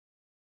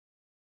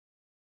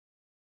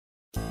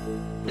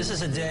This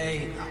is a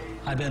day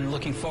I've been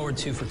looking forward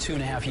to for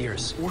 2.5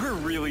 years. We're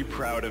really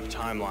proud of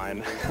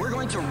Timeline. We're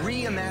going to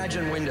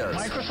reimagine Windows.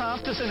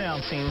 Microsoft is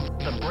announcing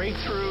the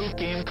breakthrough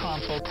game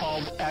console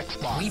called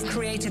Xbox. We've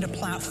created a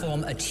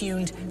platform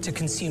attuned to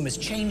consumers'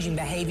 changing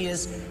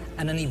behaviors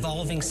and an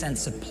evolving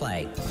sense of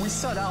play. We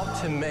set out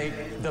to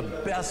make the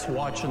best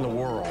watch in the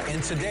world.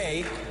 And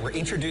today, we're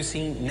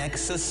introducing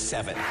Nexus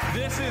 7.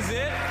 This is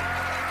it,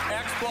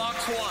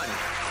 Xbox One.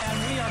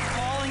 And we are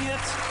calling it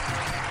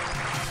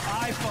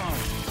iPhone.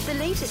 The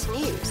latest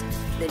news,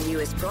 the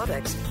newest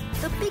products,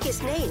 the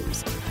biggest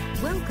names.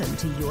 Welcome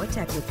to Your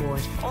Tech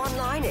Report.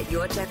 Online at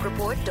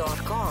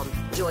yourtechreport.com.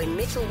 Join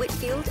Mitchell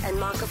Whitfield and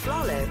Mark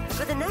Aflalo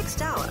for the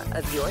next hour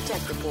of Your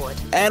Tech Report.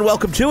 And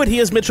welcome to it. He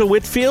is Mitchell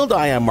Whitfield.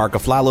 I am Mark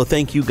Aflalo.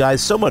 Thank you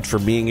guys so much for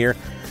being here.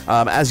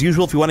 As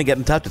usual, if you want to get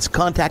in touch, it's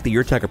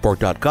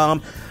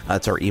contact@yourtechreport.com.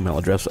 That's our email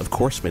address, of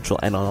course, Mitchell.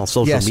 And on all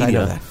social media, I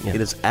know that. Yeah.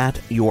 It is at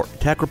Your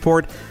Tech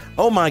Report.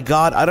 Oh my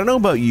God, I don't know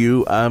about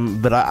you,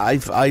 but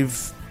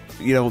I've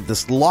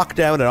this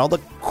lockdown and all the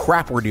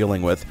crap we're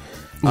dealing with.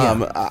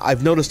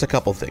 I've noticed a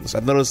couple things.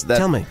 I've noticed that.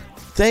 Tell me.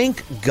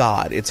 Thank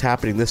God it's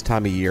happening this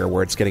time of year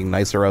where it's getting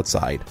nicer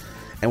outside,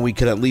 and we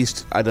can at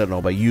least, I don't know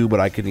about you, but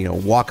I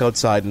can walk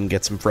outside and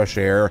get some fresh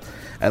air,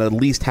 and at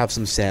least have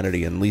some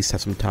sanity, and at least have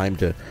some time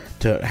to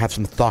have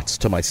some thoughts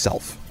to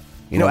myself.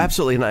 No,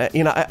 absolutely.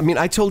 And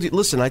I told you.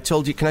 Listen, I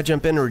told you. Can I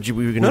jump in, or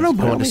we were going to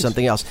go into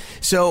something else?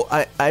 So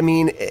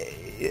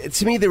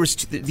to me,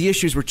 the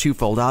issues were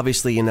twofold.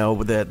 Obviously,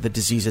 the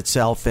disease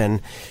itself,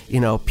 and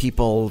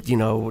people,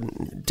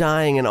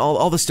 dying, and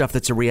all the stuff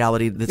that's a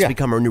reality that's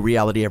become a new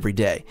reality every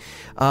day.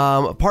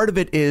 Part of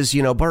it is,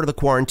 part of the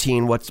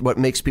quarantine. What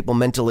makes people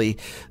mentally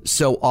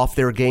so off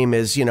their game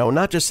is,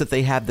 not just that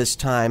they have this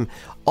time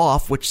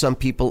off, which some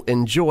people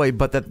enjoy,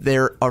 but that they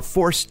are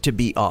forced to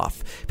be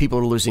off. People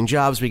are losing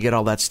jobs. We get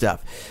all that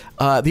stuff.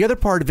 The other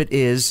part of it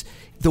is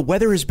the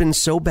weather has been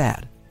so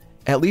bad,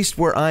 at least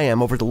where I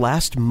am, over the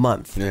last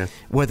month,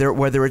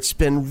 whether it's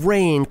been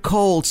rain,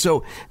 cold.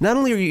 So not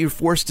only are you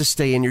forced to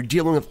stay in, you're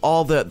dealing with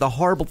all the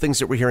horrible things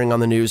that we're hearing on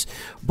the news,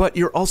 but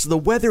you're also, the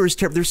weather is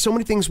terrible. There's so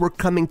many things we're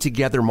coming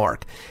together,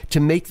 Mark,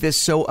 to make this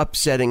so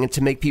upsetting and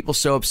to make people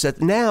so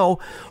upset. Now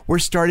we're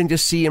starting to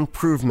see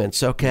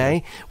improvements,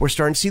 okay? We're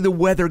starting to see the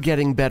weather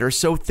getting better.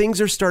 So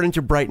things are starting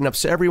to brighten up.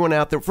 So everyone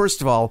out there,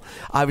 first of all,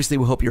 obviously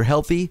we hope you're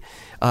healthy,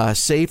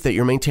 safe, that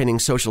you're maintaining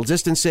social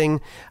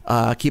distancing,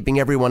 keeping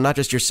everyone, not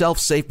just yourself,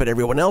 safe, but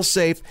everyone else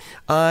safe.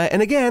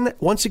 And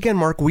once again,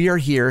 Mark, we are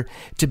here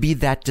to be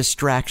that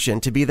distraction,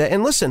 to be that.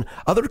 And listen,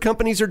 other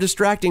companies are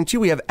distracting too.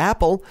 We have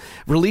Apple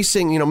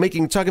releasing,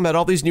 talking about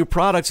all these new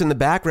products in the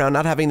background,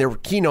 not having their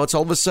keynotes.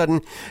 All of a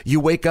sudden, you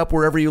wake up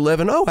wherever you live,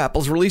 and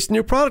Apple's released a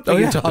new product.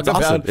 It's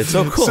awesome. It's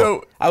so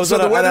cool. I was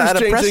at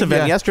a press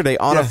event yesterday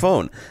on a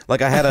phone.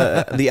 Like I had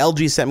the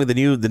LG sent me the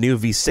new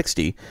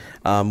V60,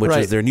 which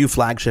is their new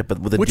flagship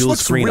with a dual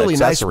screen really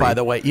accessory. Nice, by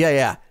the way.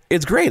 Yeah.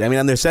 It's great. I mean,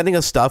 and they're sending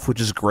us stuff,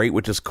 which is great,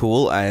 which is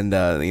cool, and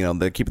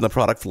they're keeping the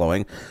product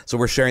flowing. So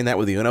we're sharing that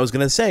with you. And I was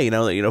going to say,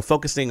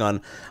 focusing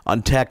on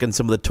tech and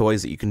some of the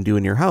toys that you can do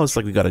in your house.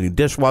 Like we got a new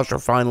dishwasher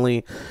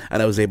finally,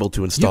 and I was able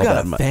to install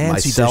that myself.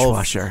 Fancy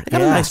dishwasher. I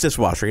got a nice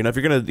dishwasher. If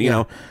you're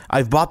gonna,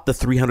 I've bought the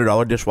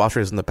 $300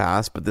 dishwashers in the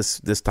past, but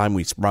this time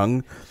we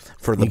sprung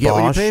for the Bosch. You get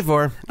what you pay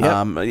for.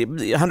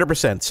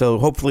 100%. So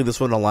hopefully this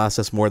one will last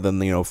us more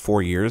than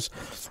 4 years.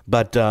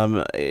 But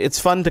it's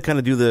fun to kind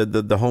of do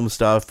the home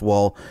stuff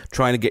while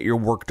trying to get your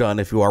work done.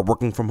 If you are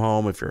working from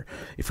home, if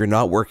you're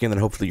not working, then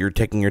hopefully you're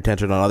taking your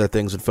attention on other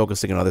things and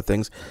focusing on other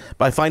things.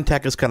 But I find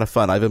tech is kind of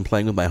fun. I've been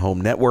playing with my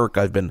home network.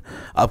 I've been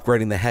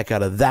upgrading the heck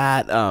out of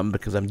that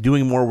because I'm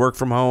doing more work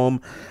from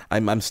home.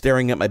 I'm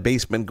staring at my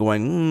basement,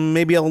 going,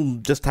 maybe I'll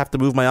just have to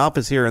move my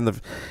office here in the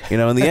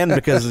end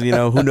because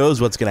who knows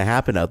what's going to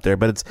happen out there.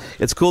 But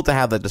it's cool to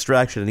have that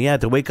distraction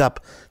and to wake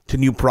up to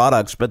new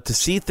products, but to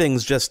see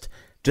things just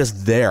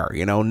there,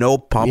 no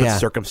pomp and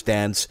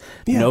circumstance,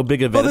 no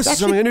big event. Well, this is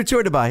something new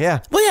toy to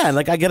buy, Well, and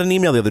I got an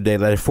email the other day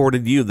that I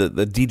forwarded you,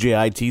 the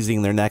DJI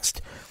teasing the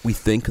next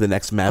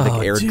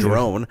Mavic Air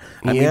drone.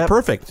 I mean,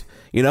 perfect.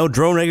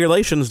 Drone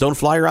regulations don't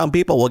fly around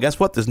people. Well, guess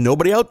what? There's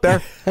nobody out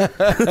there.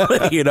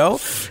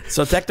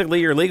 So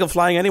technically you're legal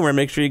flying anywhere.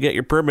 Make sure you get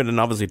your permit and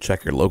obviously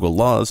check your local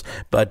laws.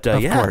 But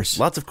of course,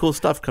 lots of cool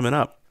stuff coming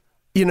up.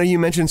 You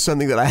mentioned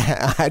something that I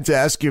had to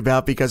ask you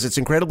about because it's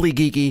incredibly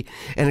geeky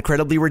and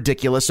incredibly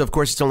ridiculous. So, of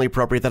course, it's only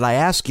appropriate that I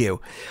ask you.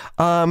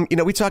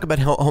 We talk about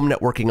home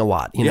networking a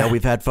lot.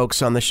 We've had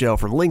folks on the show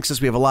from Linksys.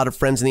 We have a lot of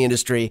friends in the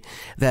industry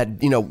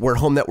that, where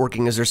home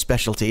networking is their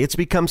specialty. It's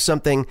become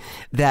something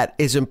that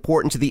is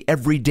important to the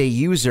everyday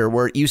user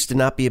where it used to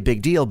not be a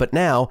big deal. But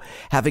now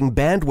having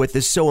bandwidth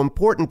is so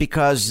important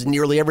because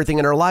nearly everything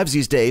in our lives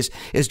these days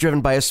is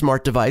driven by a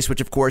smart device,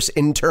 which, of course,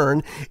 in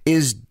turn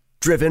is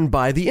driven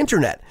by the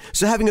internet.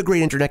 So having a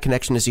great internet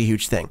connection is a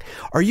huge thing.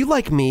 Are you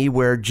like me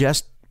where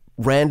just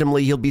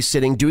randomly you'll be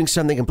sitting doing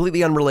something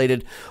completely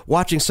unrelated,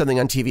 watching something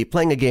on TV,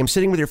 playing a game,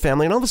 sitting with your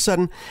family, and all of a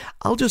sudden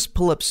I'll just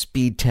pull up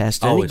speed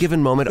test at any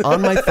given moment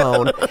on my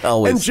phone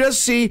and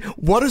just see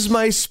what is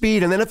my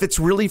speed. And then if it's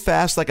really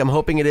fast, like I'm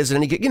hoping it is,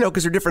 and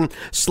because there are different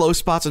slow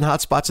spots and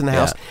hot spots in the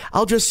house,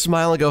 I'll just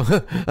smile and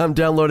go, I'm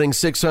downloading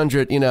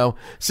 600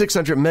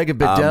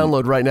 megabit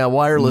download right now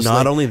wirelessly.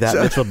 Not only that,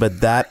 Mitchell,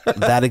 but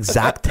that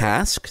exact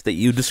task that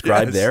you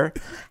described there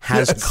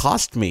has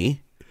cost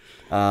me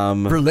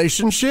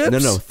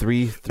relationships? No,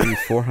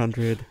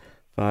 400,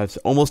 5,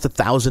 almost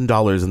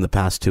 $1,000 in the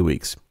past 2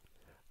 weeks.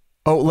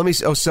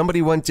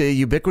 Somebody went to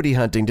Ubiquity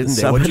hunting, didn't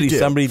they?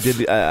 Somebody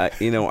did.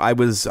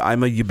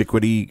 I'm a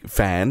Ubiquity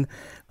fan.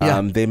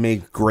 They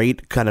make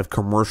great kind of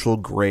commercial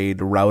grade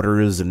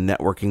routers and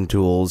networking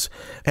tools,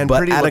 and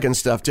pretty looking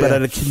stuff too. But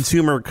at a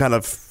consumer kind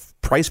of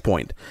price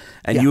point.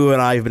 And you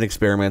and I have been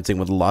experimenting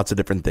with lots of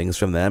different things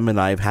from them. And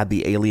I've had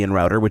the Alien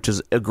router, which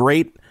is a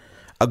great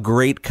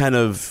kind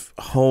of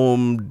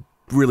home,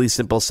 really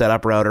simple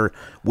setup router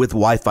with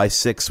Wi-Fi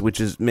 6,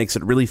 which makes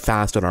it really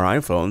fast on our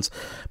iPhones.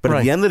 But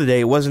at the end of the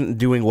day, it wasn't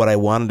doing what I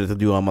wanted it to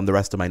do on the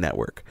rest of my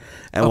network.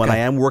 And when I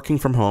am working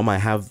from home, I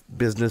have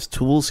business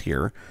tools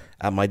here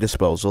at my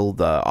disposal,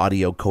 the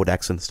audio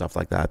codecs and stuff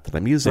like that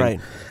I'm using. Right.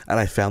 And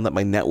I found that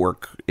my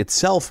network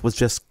itself was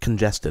just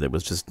congested. It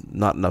was just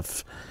not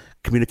enough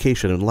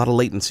communication and a lot of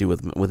latency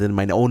within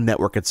my own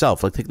network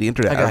itself. Like take the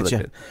internet out of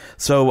it.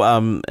 So,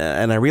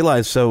 and I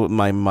realized,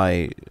 my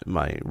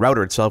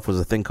router itself was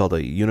a thing called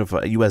a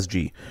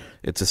USG.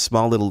 It's a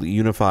small little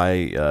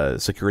Unify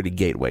security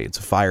gateway. It's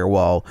a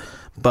firewall,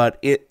 but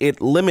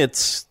it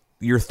limits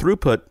your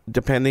throughput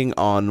depending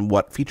on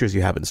what features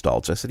you have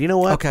installed. So I said, you know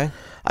what? Okay.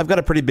 I've got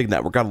a pretty big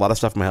network, got a lot of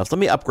stuff in my house. Let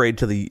me upgrade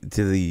to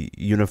the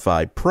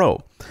Unify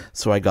Pro.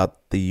 So I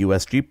got the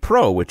USG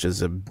Pro, which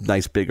is a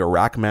nice bigger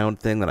rack mount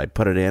thing that I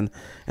put it in,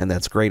 and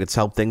that's great. It's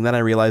helping. Then I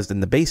realized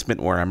in the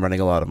basement where I'm running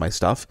a lot of my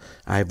stuff,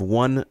 I have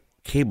one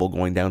cable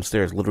going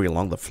downstairs, literally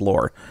along the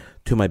floor,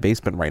 to my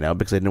basement right now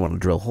because I didn't want to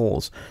drill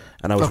holes.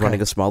 And I was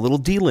running a small little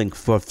D-Link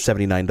for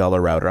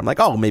 $79 router. I'm like,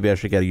 maybe I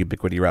should get a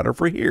Ubiquity router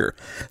for here.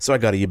 So I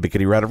got a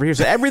Ubiquity router for here.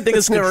 So everything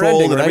is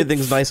controlled and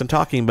everything's nice and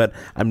talking, but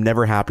I'm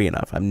never happy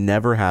enough. I'm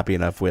never happy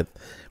enough with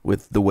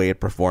the way it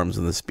performs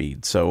and the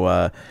speed.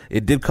 So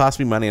it did cost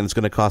me money, and it's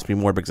going to cost me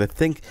more because I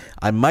think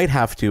I might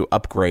have to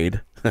upgrade.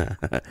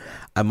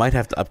 I might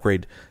have to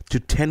upgrade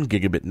to 10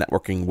 gigabit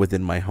networking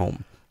within my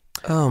home.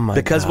 Oh my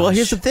gosh. Because, well,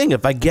 here's the thing.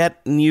 If I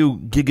get new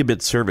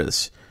gigabit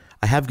service,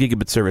 I have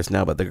gigabit service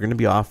now, but they're going to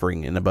be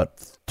offering in about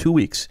 2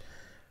 weeks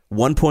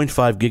 1.5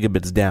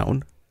 gigabits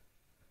down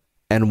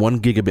and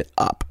 1 gigabit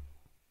up.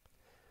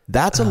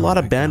 That's a lot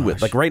of bandwidth.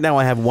 Gosh. Like right now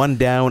I have 1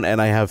 down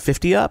and I have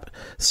 50 up.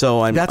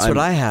 So That's what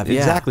I have, yeah.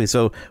 Exactly.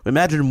 So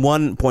imagine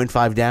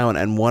 1.5 down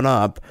and 1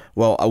 up.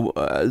 Well,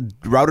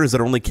 routers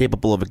that are only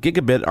capable of a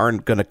gigabit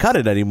aren't going to cut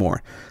it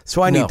anymore.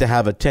 So I need to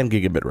have a 10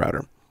 gigabit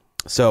router.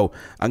 So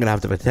I'm going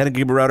to have a 10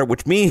 gigabit router,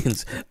 which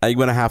means I'm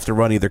going to have to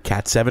run either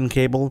Cat7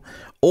 cable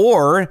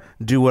or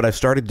do what I've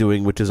started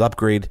doing, which is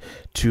upgrade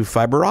to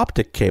fiber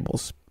optic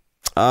cables.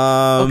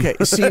 Okay,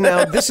 see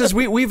now this is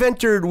we've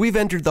entered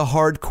the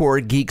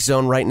hardcore geek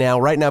zone right now.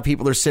 Right now,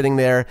 people are sitting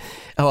there.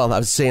 Well, I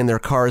was saying their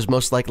cars,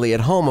 most likely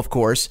at home, of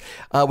course,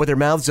 with their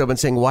mouths open,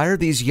 saying, "Why are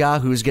these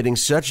yahoos getting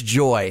such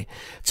joy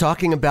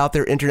talking about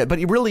their internet?" But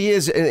it really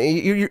is.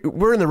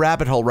 We're in the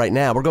rabbit hole right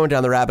now. We're going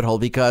down the rabbit hole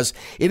because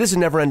it is a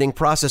never-ending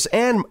process.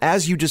 And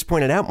as you just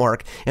pointed out,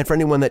 Mark, and for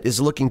anyone that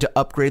is looking to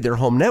upgrade their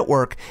home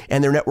network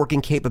and their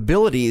networking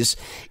capabilities,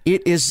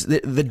 it is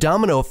the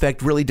domino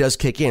effect really does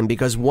kick in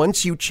because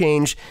once you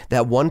change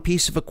that one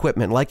piece of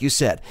equipment, like you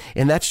said,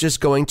 and that's just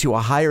going to a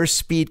higher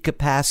speed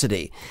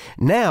capacity.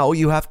 Now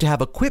you have to have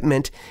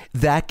equipment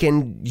that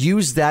can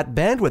use that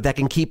bandwidth, that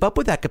can keep up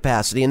with that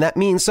capacity. And that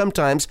means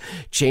sometimes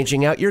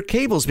changing out your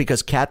cables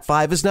because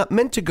Cat5 is not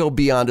meant to go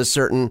beyond a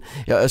certain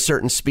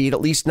speed,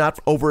 at least not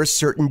over a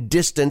certain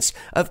distance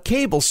of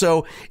cable.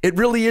 So it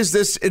really is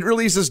this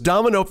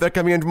domino effect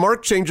coming in.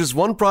 Mark changes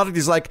one product.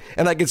 He's like,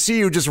 and I can see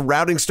you just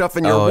routing stuff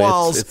in your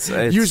walls it's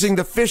using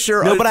the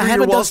Fisher. No, but I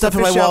haven't done stuff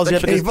in my walls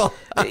yet.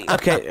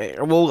 Okay,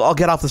 well, I'll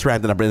get off this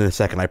rant in a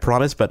second, I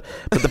promise. But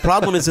the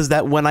problem is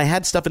that when I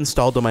had stuff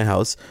installed in my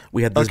house,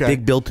 we had this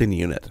big built-in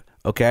unit,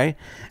 okay?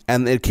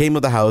 And it came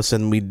with the house,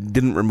 and we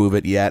didn't remove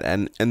it yet.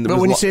 But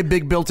when you say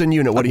big built-in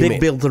unit, what do you mean? A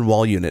big built-in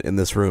wall unit in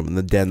this room, in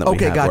the den that we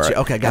have.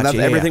 Okay, gotcha.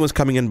 Everything was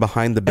coming in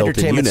behind the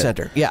built-in unit. Entertainment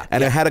center, yeah.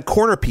 And it had a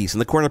corner piece, and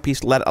the corner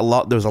piece there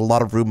was a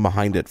lot of room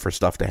behind it for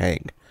stuff to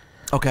hang.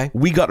 Okay.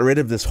 We got rid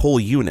of this whole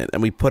unit,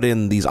 and we put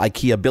in these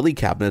IKEA Billy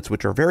cabinets,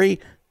 which are very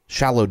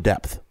shallow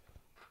depth.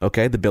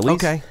 Okay, the Billies.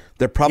 Okay.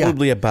 They're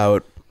probably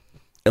about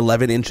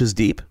 11 inches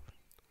deep.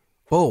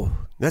 Oh,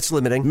 That's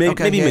limiting.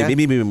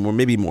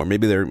 Maybe more.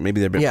 Maybe they're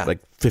like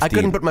 50. I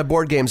couldn't put my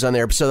board games on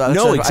there. So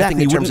no, exactly. I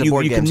think in terms of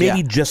board you games, can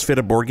maybe just fit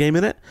a board game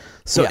in it.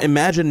 So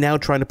imagine now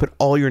trying to put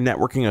all your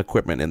networking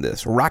equipment in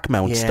this rack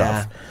mount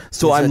stuff.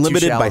 So I'm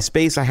limited by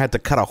space. I had to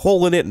cut a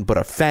hole in it and put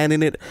a fan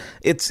in it.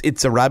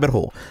 It's a rabbit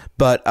hole.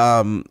 But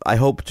I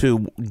hope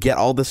to get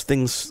all this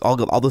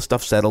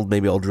stuff settled.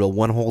 Maybe I'll drill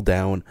one hole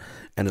down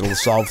and it'll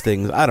solve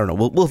things. I don't know.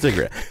 We'll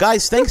figure it out.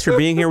 Guys, thanks for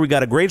being here. We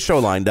got a great show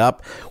lined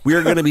up. We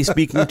are going to be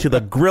speaking to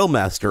the grill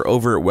master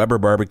over at Weber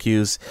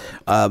Barbecues.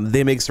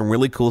 They make some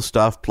really cool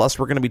stuff. Plus,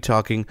 we're going to be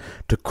talking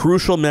to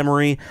Crucial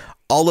Memory,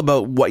 all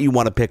about what you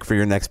want to pick for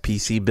your next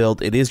PC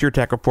build. It is your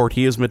Tech Report.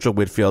 He is Mitchell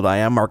Whitfield. I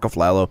am Marco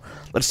Flallo.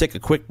 Let's take a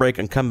quick break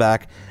and come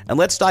back, and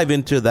let's dive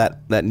into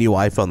that new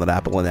iPhone that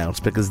Apple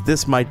announced, because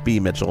this might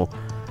be, Mitchell,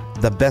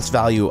 the best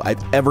value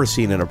I've ever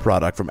seen in a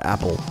product from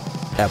Apple,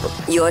 ever.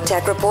 Your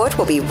Tech Report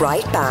will be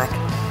right back.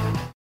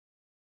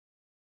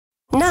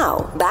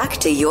 Now, back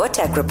to Your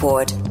Tech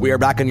Report. We are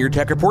back on Your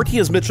Tech Report. He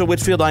is Mitchell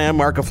Whitfield. I am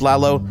Marco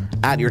Flallo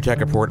at Your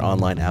Tech Report,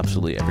 online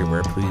absolutely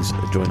everywhere. Please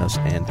join us,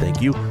 and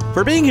thank you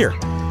for being here.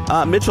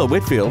 Mitchell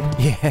Whitfield.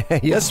 Yeah,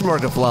 yes,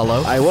 Marco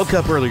Flallo. I woke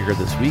up earlier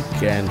this week,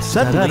 and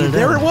suddenly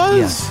there it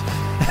was.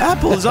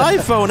 Apple's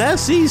iPhone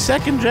SE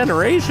 2nd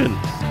generation.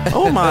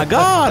 Oh my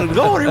God!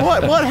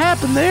 What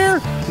happened there?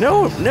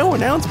 No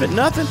announcement,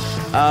 nothing.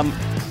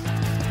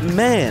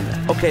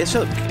 Man. Okay,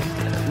 so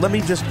let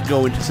me just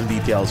go into some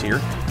details here.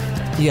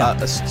 Yeah.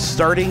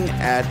 Starting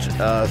at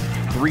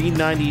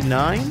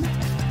 $399.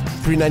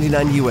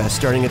 $399 US.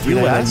 Starting at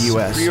 $399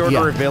 US.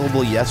 Pre-order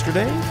available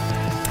yesterday.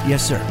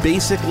 Yes, sir.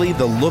 Basically,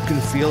 the look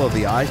and feel of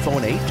the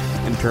iPhone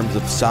 8 in terms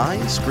of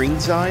size, screen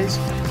size,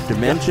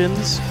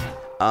 dimensions,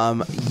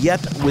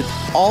 yet with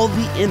all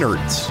the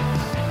innards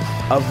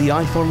of the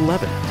iPhone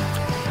 11.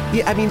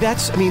 Yeah,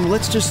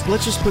 let's just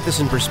put this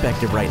in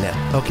perspective right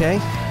now,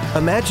 okay?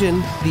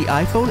 Imagine the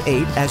iPhone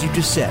 8, as you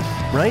just said,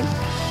 right?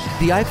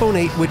 The iPhone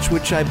 8,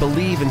 which I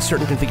believe in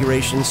certain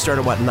configurations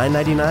started,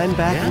 $999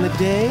 back in the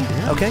day?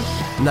 Yeah. Okay,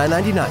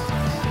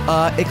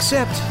 $999.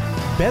 Except,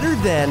 better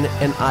than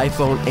an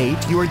iPhone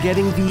 8, you are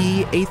getting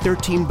the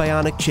A13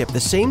 Bionic chip, the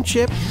same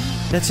chip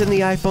that's in the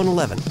iPhone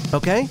 11,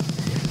 okay?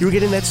 You're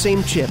getting that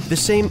same chip, the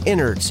same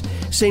innards,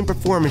 same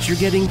performance. You're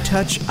getting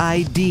Touch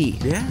ID.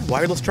 Yeah,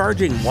 wireless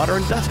charging, water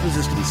and dust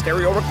resistance,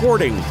 stereo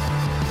recording,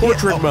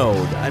 portrait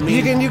mode. I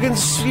mean, you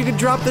can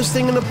drop this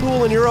thing in the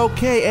pool and you're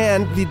okay.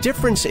 And the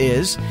difference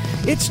is,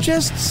 it's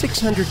just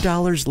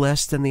 $600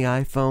 less than the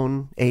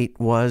iPhone 8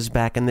 was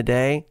back in the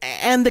day.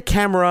 And the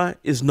camera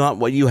is not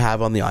what you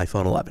have on the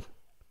iPhone 11.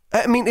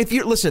 I mean, if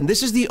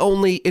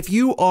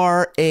you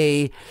are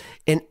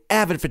an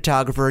avid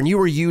photographer and you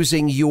are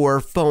using your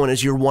phone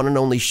as your one and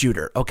only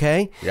shooter,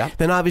 okay? Yeah.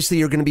 Then obviously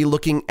you're going to be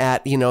looking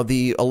at,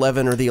 the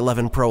 11 or the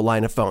 11 Pro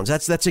line of phones.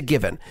 That's a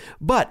given.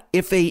 But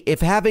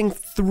if having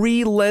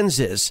 3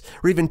 lenses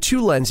or even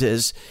 2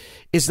 lenses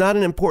is not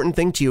an important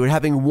thing to you, and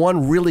having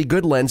one really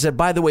good lens that,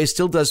 by the way,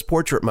 still does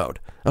portrait mode,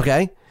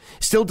 okay?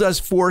 Still does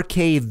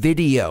 4K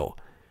video,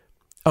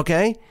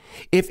 okay?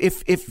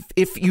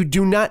 If you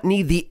do not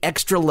need the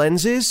extra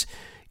lenses,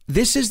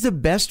 this is the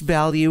best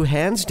value,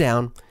 hands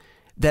down,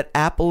 that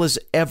Apple has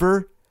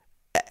ever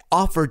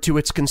offered to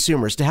its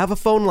consumers. To have a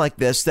phone like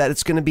this, that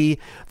it's going to be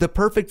the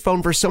perfect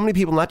phone for so many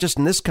people, not just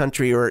in this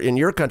country or in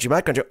your country,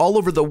 my country, all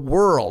over the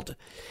world,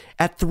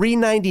 at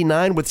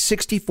 $399 with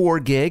 64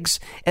 gigs.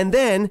 And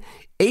then,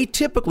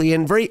 atypically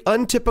and very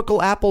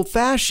untypical Apple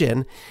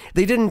fashion,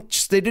 they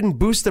didn't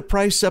boost the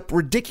price up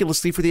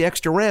ridiculously for the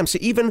extra RAM. So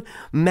even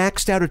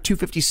maxed out at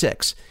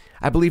 256,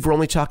 I believe we're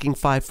only talking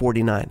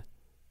 $549.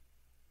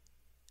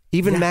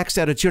 Even maxed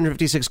out at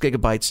 256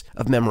 gigabytes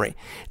of memory.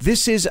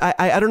 This is,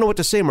 I don't know what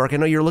to say, Mark. I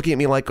know you're looking at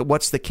me like,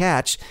 what's the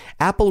catch?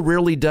 Apple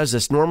rarely does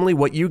this. Normally,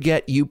 what you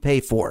get, you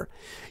pay for.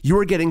 You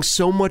are getting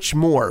so much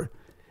more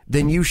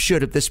than you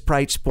should at this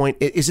price point.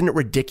 Isn't it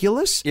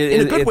ridiculous?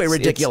 In a good way,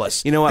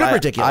 ridiculous. You know what?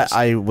 Ridiculous.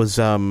 I was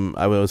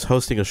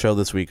hosting a show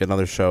this week,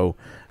 another show,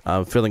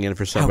 filling in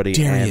for somebody.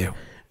 How dare you?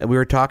 And we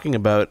were talking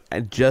about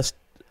just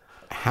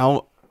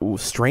how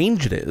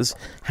strange it is,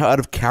 how out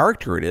of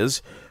character it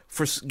is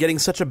for getting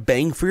such a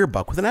bang for your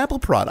buck with an Apple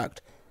product.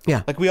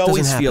 Yeah. Like we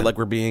always feel like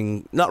we're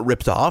being not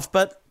ripped off,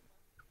 but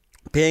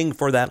paying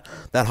for that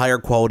higher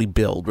quality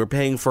build. We're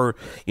paying for,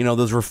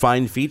 those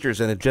refined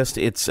features, and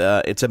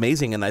it's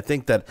amazing. And I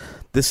think that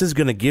this is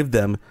going to give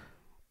them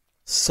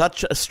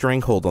such a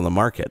stranglehold on the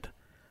market.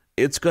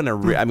 It's going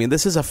to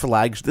this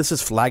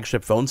is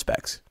flagship phone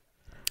specs.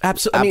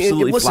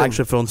 Absolutely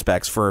flagship phone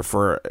specs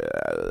for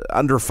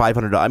under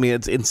 $500. I mean,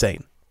 it's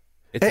insane.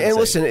 And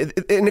listen,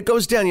 and it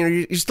goes down.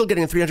 You're still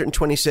getting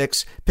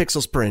 326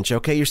 pixels per inch.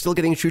 Okay, you're still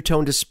getting a True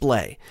Tone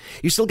display.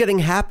 You're still getting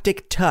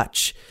haptic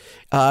touch,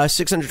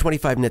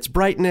 625 nits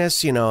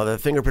brightness. The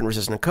fingerprint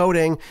resistant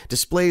coating,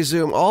 display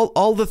zoom,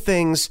 all the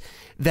things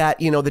that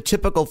the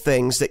typical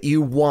things that you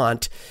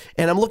want.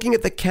 And I'm looking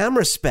at the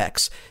camera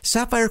specs.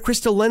 Sapphire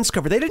crystal lens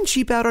cover. They didn't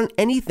cheap out on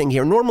anything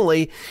here.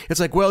 Normally,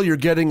 it's like, well, you're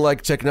getting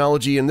like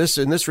technology in this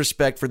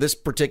respect for this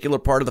particular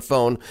part of the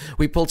phone.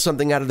 We pulled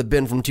something out of the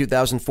bin from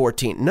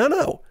 2014.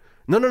 No.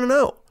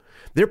 No.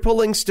 They're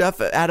pulling stuff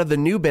out of the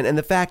new bin. And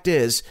the fact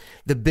is,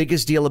 the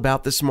biggest deal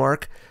about this,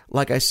 Mark,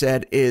 like I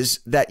said,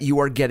 is that you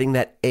are getting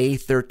that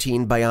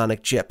A13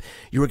 Bionic chip.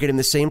 You are getting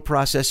the same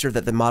processor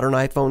that the modern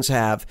iPhones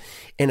have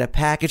in a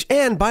package.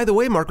 And by the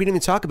way, Mark, we didn't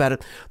even talk about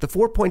it. The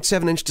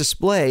 4.7-inch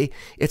display,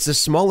 it's a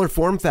smaller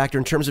form factor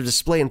in terms of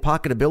display and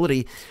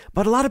pocketability,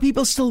 but a lot of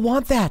people still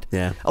want that.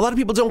 Yeah. A lot of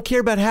people don't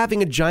care about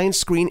having a giant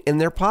screen in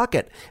their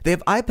pocket. They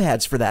have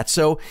iPads for that.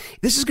 So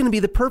this is going to be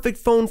the perfect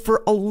phone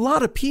for a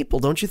lot of people,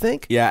 don't you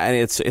think? Yeah, and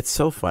it's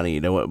so funny. You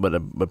know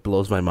what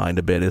blows my mind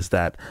a bit is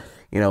that,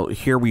 you know,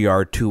 here we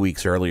are 2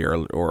 weeks earlier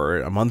or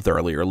a month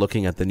earlier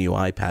looking at the new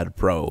iPad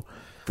Pro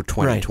for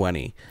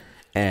 2020. Right.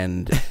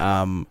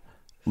 And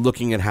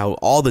looking at how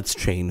all that's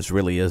changed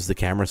really is the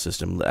camera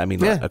system. I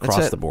mean,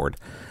 across the board,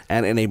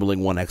 and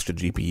enabling one extra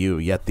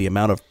GPU. Yet the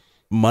amount of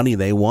money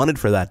they wanted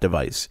for that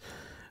device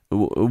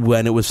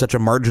when it was such a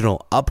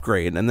marginal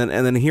upgrade. And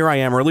then here I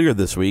am earlier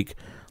this week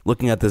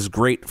looking at this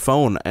great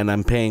phone, and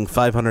I'm paying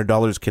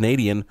 $500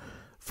 Canadian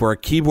for a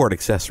keyboard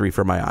accessory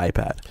for my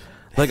iPad.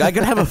 Like, I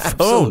could have a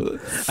phone.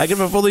 I could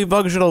have a fully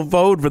functional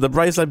phone for the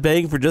price I'm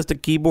paying for just a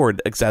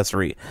keyboard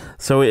accessory.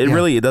 So it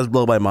really does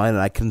blow my mind,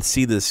 and I can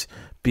see this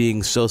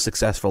being so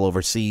successful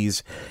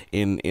overseas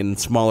in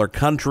smaller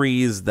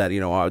countries that, you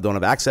know, don't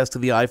have access to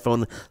the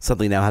iPhone,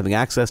 suddenly now having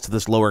access to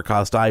this lower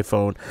cost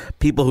iPhone.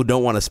 People who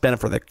don't want to spend it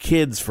for their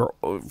kids,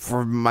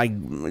 for my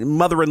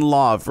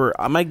mother-in-law, for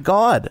my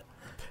God.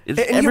 It's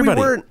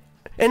everybody.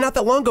 And not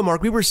that long ago,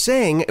 Mark, we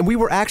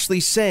were actually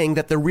saying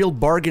that the real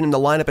bargain in the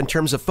lineup in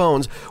terms of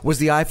phones was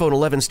the iPhone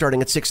 11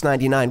 starting at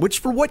 $699, which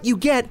for what you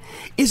get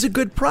is a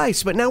good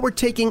price. But now we're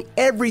taking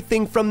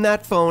everything from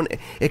that phone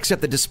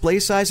except the display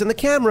size and the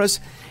cameras,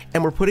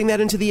 and we're putting that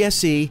into the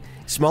SE,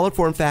 smaller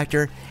form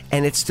factor,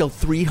 and it's still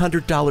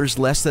 $300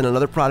 less than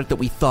another product that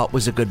we thought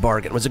was a good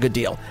bargain, was a good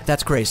deal.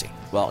 That's crazy.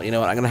 Well, you know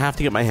what? I'm going to have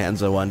to get my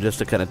hands on one just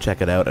to kind of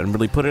check it out and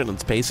really put it in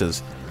its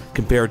paces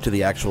compared to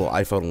the actual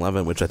iPhone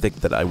 11, which I think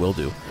that I will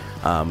do.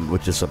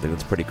 Which is something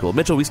that's pretty cool.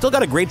 Mitchell, we still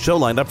got a great show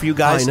lined up for you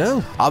guys. I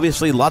know.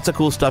 Obviously, lots of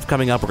cool stuff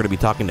coming up. We're going to be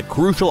talking to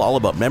Crucial all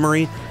about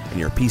memory and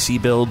your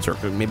PC builds, or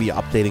maybe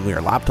updating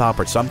your laptop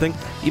or something.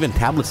 Even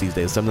tablets these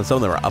days, some of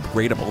them are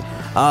upgradable.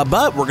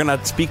 But we're going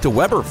to speak to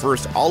Weber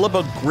first, all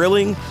about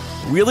grilling.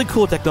 Really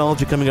cool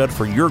technology coming out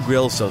for your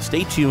grill, so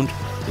stay tuned.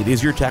 It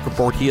is Your Tech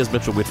Report. He is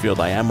Mitchell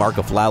Whitfield. I am Mark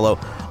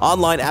Aflalo.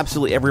 Online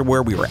absolutely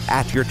everywhere. We are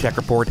at Your Tech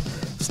Report.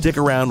 Stick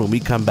around. When we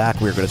come back,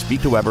 we're going to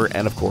speak to Weber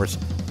and, of course,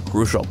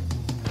 Crucial.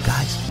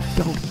 Guys,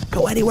 don't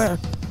go anywhere.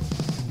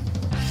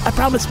 I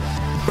promise.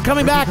 We're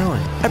coming back.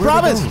 I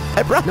promise.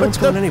 No one's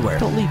going anywhere.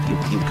 Don't leave.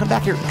 You come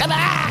back here. Come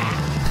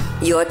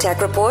back. Your Tech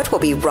Report will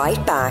be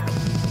right back.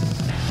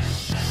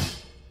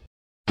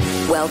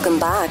 Welcome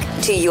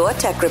back to Your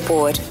Tech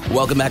Report.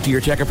 Welcome back to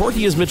Your Tech Report.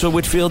 He is Mitchell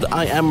Whitfield.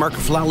 I am Mark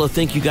Aflalo.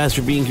 Thank you guys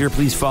for being here.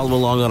 Please follow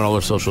along on all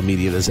our social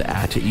media. It is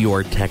at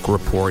Your Tech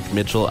Report.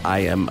 Mitchell, I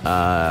am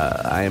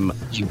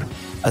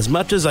as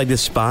much as I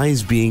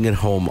despise being at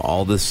home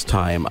all this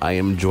time, I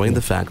am enjoying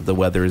the fact that the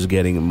weather is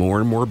getting more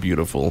and more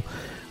beautiful,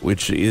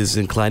 which is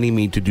inclining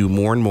me to do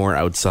more and more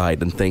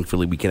outside, and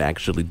thankfully we can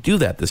actually do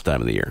that this time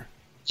of the year.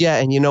 Yeah,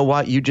 and you know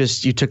what? You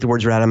took the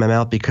words right out of my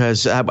mouth,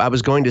 because I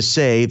was going to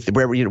say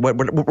what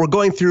we're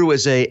going through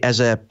as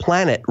a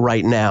planet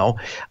right now.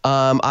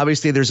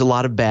 Obviously, there's a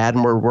lot of bad,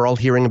 and we're all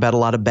hearing about a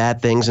lot of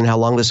bad things and how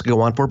long this will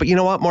go on for. But you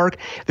know what, Mark?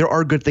 There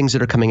are good things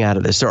that are coming out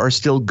of this. There are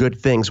still good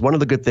things. One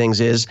of the good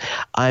things is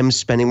I'm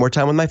spending more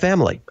time with my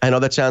family. I know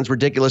that sounds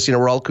ridiculous. You know,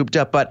 we're all cooped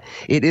up, but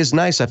it is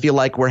nice. I feel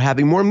like we're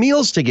having more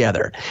meals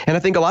together, and I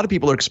think a lot of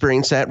people are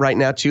experiencing that right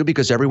now too,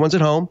 because everyone's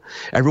at home.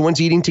 Everyone's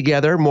eating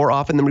together more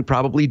often than we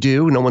probably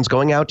do. No one's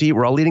going out to eat.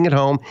 We're all eating at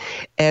home.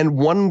 And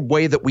one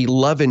way that we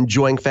love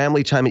enjoying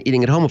family time and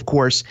eating at home, of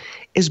course,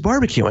 is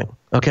barbecuing.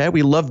 Okay,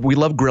 we love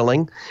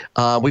grilling.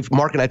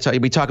 Mark and I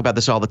we talk about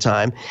this all the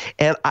time.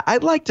 And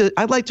I'd like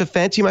to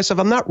fancy myself.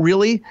 I'm not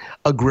really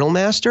a grill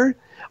master,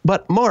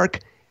 but Mark,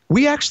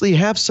 we actually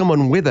have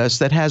someone with us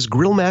that has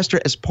Grill Master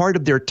as part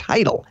of their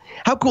title.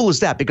 How cool is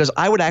that? Because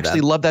I would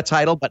actually love that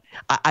title, but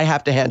I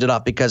have to hand it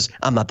off because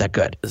I'm not that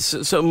good.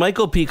 So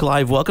Michael P.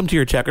 Clive, welcome to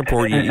Your Tech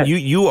Report.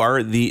 You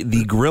are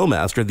the Grill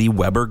Master, the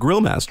Weber Grill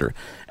Master.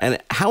 And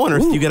how on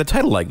earth do you get a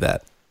title like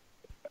that?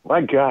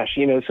 My gosh,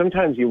 you know,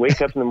 sometimes you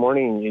wake up in the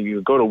morning and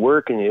you go to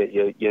work and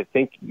you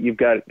think you've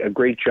got a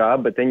great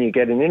job, but then you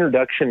get an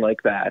introduction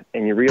like that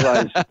and you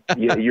realize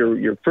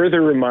you're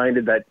further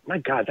reminded that, my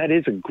God, that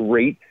is a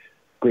great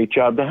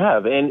job to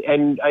have. And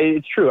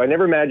it's true. I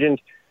never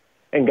imagined,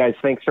 and guys,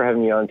 thanks for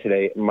having me on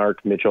today,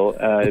 Mark, Mitchell.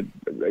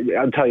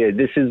 I'll tell you,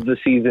 this is the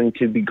season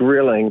to be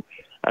grilling.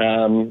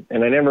 And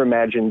I never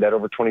imagined that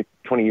over 20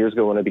 years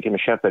ago when I became a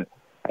chef that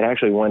I'd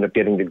actually wind up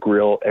getting to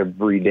grill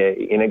every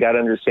day. And I got to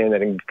understand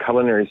that in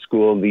culinary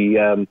school,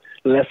 the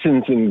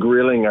lessons in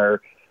grilling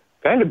are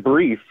kind of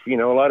brief. You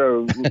know, a lot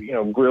of,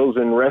 grills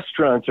in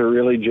restaurants are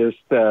really just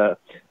a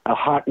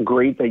hot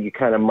grate that you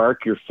kind of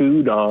mark your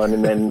food on,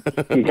 and then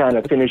you kind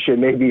of finish it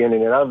maybe in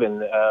an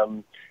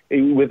oven.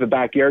 with a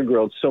backyard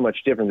grill, it's so much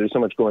different. There's so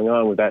much going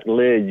on with that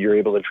lid. You're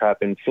able to trap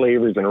in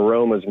flavors and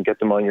aromas and get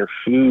them on your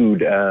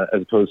food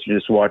as opposed to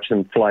just watch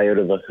them fly out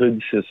of a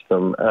hood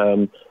system.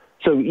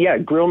 So yeah,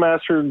 Grill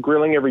Master,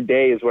 grilling every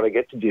day is what I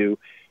get to do,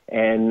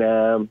 and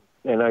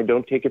I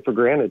don't take it for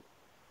granted.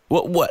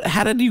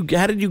 How did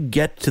you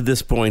get to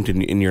this point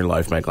in your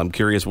life, Michael? I'm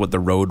curious what the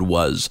road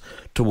was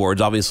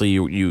towards. Obviously,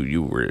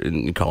 you were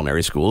in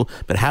culinary school,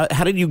 but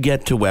how did you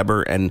get to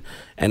Weber? And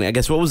I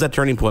guess what was that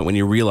turning point when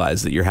you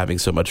realized that you're having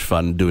so much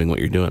fun doing what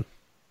you're doing?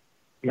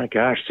 My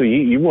gosh, so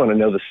you want to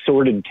know the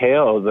sordid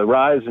tale, the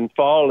rise and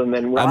fall, and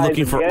then rise I'm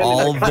looking for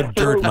all the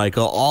dirt,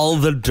 Michael, all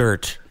the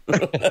dirt. In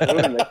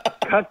the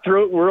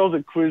cutthroat world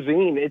of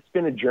cuisine, it's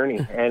been a journey,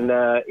 and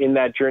in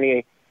that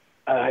journey,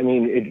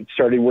 it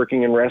started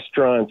working in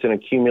restaurants and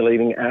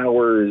accumulating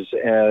hours,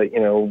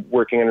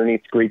 working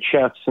underneath great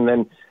chefs. And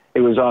then it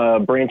was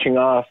branching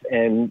off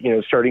and,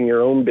 starting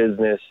your own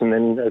business. And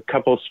then a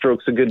couple of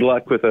strokes of good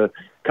luck with a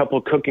couple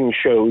of cooking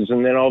shows.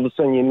 And then all of a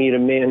sudden you meet a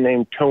man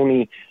named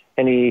Tony,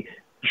 and he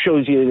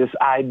shows you this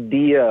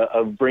idea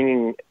of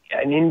bringing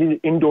an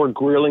indoor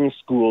grilling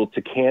school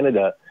to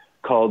Canada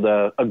called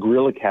a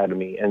Grill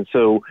Academy. And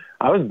so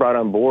I was brought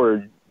on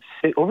board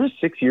over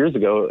 6 years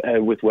ago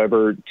with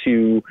Weber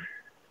to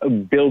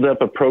build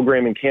up a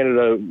program in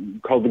Canada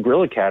called the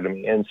Grill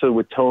Academy. And so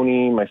with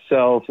Tony,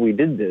 myself, we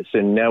did this.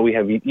 And now we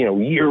have,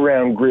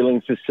 year-round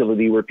grilling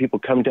facility where people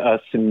come to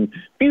us in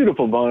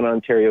beautiful Vaughan,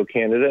 Ontario,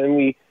 Canada, and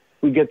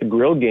we get the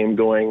grill game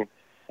going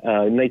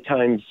night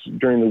times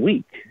during the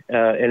week.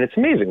 And it's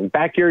amazing.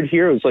 Backyard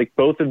Heroes, like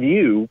both of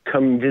you,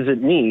 come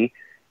visit me,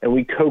 and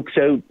we coax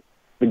out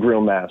the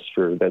Grill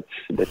Master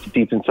that's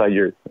deep inside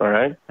you, all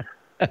right?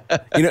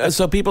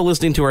 So people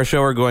listening to our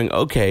show are going,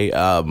 okay,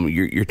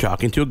 you're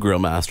talking to a grill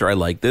master. I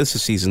like this. The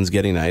season's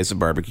getting nice. The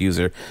barbecues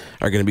are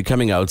going to be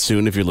coming out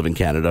soon if you live in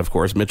Canada, of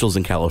course. Mitchell's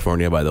in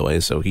California, by the way,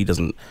 so he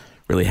doesn't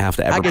really have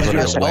to ever put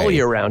it away. All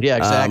year round. Yeah,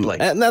 exactly.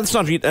 And that's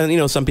not,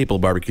 some people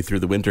barbecue through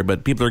the winter,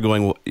 but people are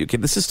going, well, okay,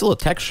 this is still a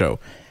tech show.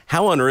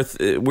 How on earth,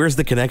 where's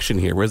the connection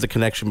here? Where's the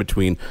connection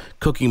between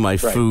cooking my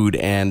food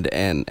and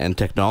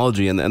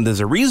technology? And there's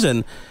a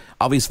reason,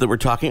 obviously, that we're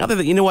talking, other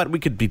than, we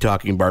could be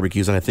talking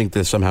barbecues, and I think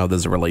there's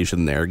a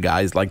relation there.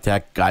 Guys like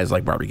tech, guys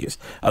like barbecues.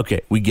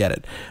 Okay, we get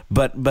it.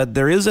 But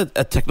there is a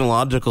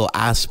technological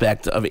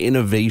aspect of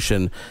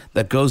innovation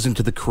that goes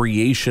into the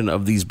creation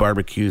of these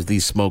barbecues,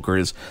 these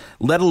smokers,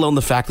 let alone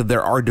the fact that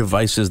there are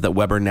devices that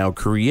Weber now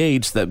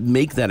creates that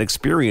make that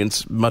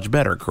experience much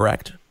better,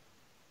 correct?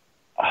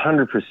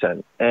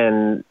 100%.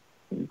 And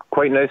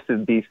quite nice to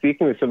be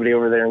speaking with somebody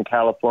over there in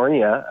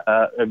California.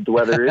 The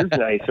weather is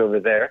nice over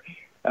there.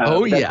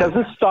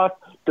 That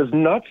does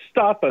not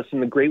stop us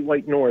in the Great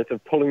White North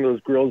of pulling those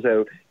grills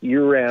out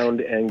year-round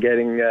and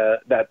getting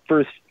that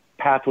first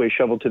pathway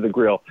shoveled to the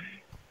grill.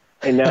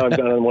 And now I've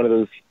gone on one of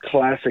those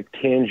classic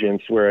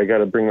tangents where I got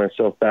to bring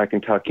myself back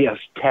and talk,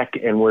 tech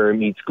and where it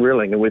meets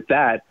grilling. And with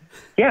that,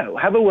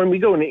 how about when we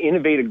go and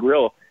innovate a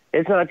grill,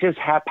 it's not just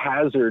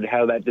haphazard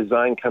how that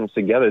design comes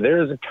together.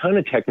 There is a ton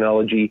of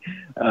technology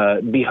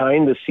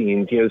behind the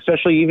scenes,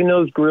 especially even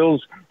those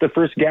grills, the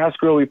first gas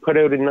grill we put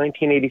out in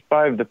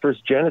 1985, the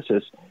first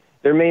Genesis,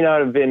 there may not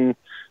have been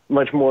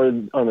much more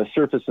on the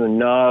surface of the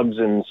knobs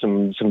and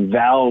some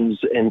valves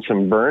and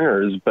some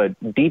burners, but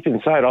deep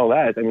inside all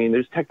that,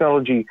 there's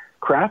technology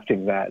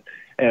crafting that,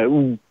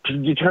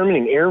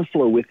 determining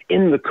airflow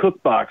within the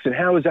cook box and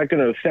how is that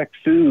going to affect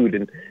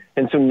food.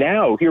 And so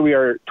now here we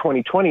are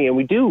 2020, and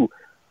we do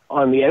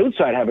on the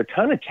outside have a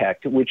ton of tech,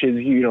 which is,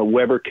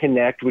 Weber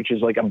Connect, which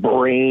is like a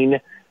brain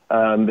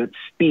that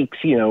speaks,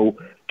 to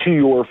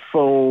your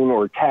phone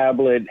or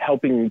tablet,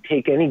 helping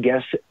take any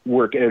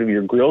guesswork out of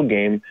your grill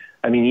game.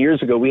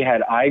 Years ago we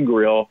had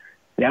iGrill.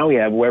 Now we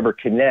have Weber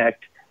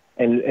Connect.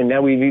 And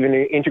now we've even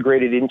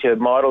integrated into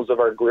models of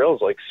our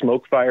grills, like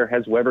Smokefire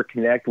has Weber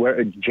Connect,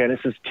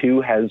 Genesis 2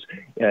 has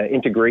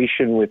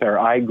integration with our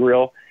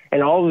iGrill.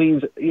 And all of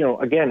these,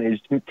 again, is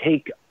to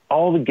take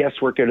all the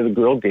guesswork out of the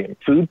grill game.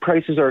 Food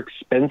prices are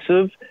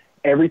expensive.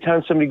 Every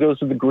time somebody goes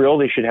to the grill,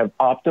 they should have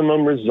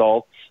optimum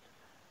results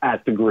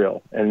at the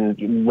grill.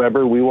 And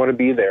Weber, we want to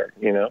be there,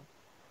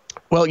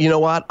 Well, you know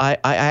what?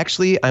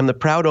 I'm the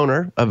proud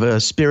owner of a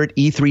Spirit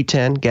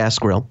E310 gas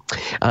grill.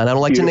 And I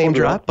don't like to name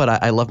drop, but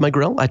I love my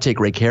grill. I take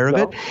great care of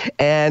it.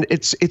 And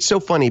it's so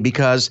funny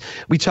because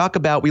we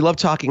love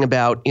talking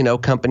about,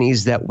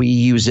 companies that we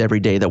use every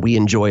day, that we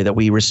enjoy, that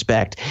we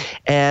respect.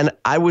 And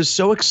I was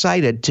so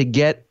excited to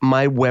get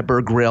my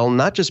Weber grill,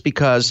 not just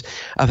because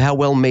of how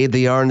well made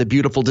they are and the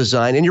beautiful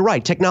design. And you're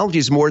right, technology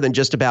is more than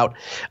just about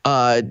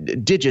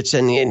digits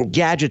and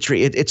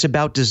gadgetry. It's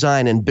about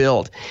design and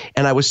build.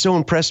 And I was so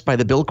impressed by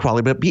the build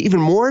quality, but be even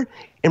more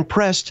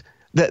impressed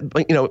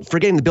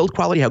forgetting the build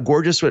quality, how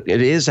gorgeous it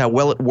is, how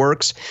well it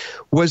works,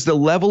 was the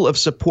level of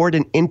support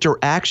and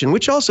interaction,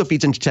 which also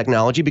feeds into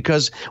technology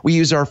because we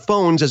use our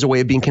phones as a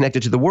way of being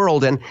connected to the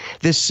world. And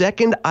the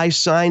second I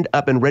signed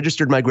up and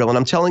registered my grill, and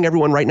I'm telling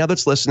everyone right now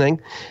that's listening,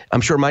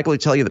 I'm sure Michael will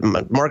tell you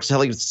that Mark's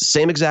telling you it's the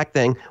same exact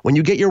thing. When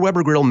you get your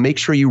Weber grill, make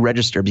sure you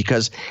register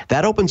because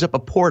that opens up a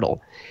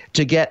portal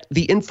to get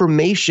the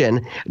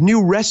information.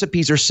 New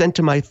recipes are sent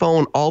to my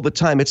phone all the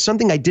time. It's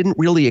something I didn't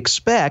really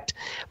expect,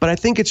 but I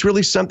think it's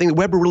really something that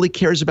Weber really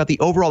cares about the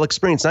overall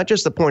experience, not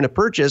just the point of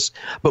purchase,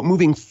 but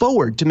moving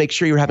forward to make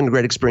sure you're having a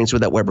great experience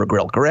with that Weber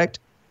grill, correct?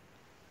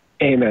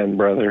 Amen,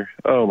 brother.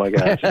 Oh my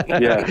gosh.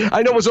 Yeah.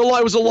 I know it was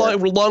a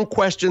long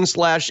question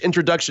 /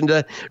 introduction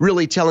to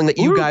really telling that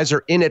you guys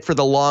are in it for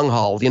the long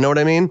haul. You know what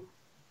I mean?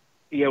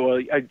 Yeah, well,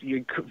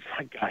 you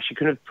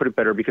couldn't have put it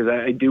better because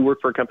I do work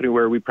for a company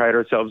where we pride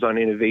ourselves on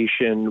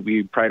innovation,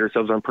 we pride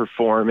ourselves on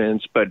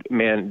performance, but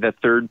man, that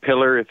third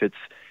pillar, if it's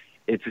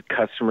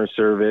customer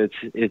service,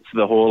 it's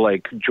the whole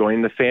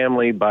join the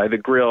family, buy the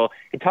grill.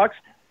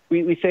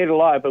 We say it a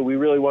lot, but we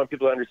really want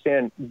people to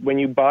understand when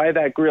you buy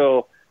that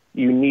grill,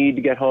 you need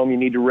to get home, you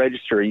need to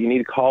register, you need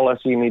to call us,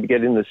 you need to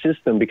get in the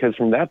system because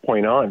from that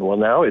point on, well,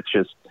 now it's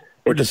just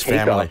we're just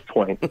family.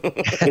 Point.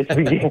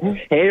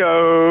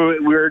 Hey-o,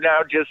 we're now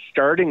just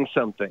starting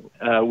something,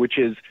 which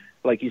is,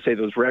 like you say,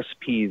 those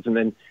recipes. And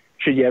then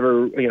should you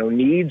ever,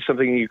 need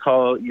something,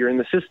 you're in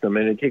the system.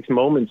 And it takes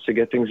moments to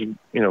get things,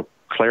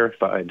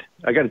 clarified.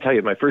 I got to tell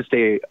you, my first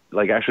day,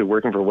 actually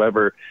working for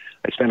Weber,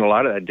 I spent a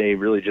lot of that day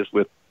really just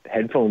with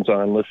headphones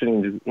on,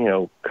 listening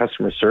to,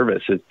 customer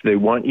service. They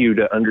want you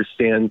to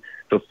understand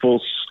the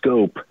full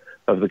scope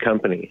of the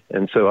company.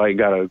 And so I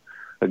got a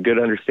good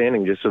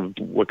understanding just of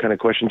what kind of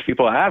questions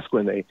people ask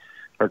when they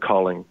are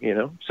calling,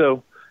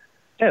 So,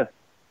 yeah,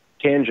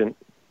 tangent.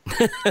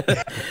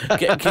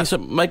 Okay, so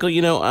Michael,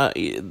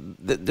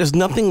 there's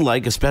nothing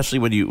like, especially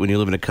when you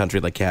live in a country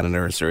like Canada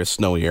or a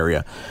snowy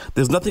area,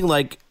 there's nothing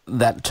like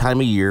that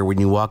time of year when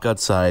you walk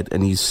outside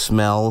and you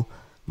smell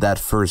that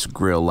first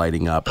grill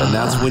lighting up, and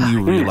that's when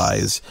you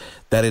realize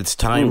that it's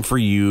time for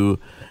you,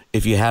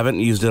 if you haven't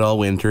used it all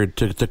winter,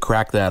 to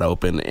crack that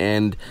open.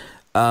 And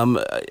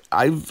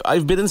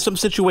I've been in some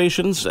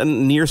situations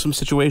and near some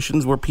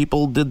situations where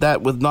people did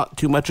that with not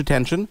too much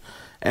attention,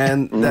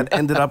 and that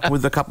ended up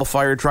with a couple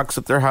fire trucks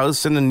at their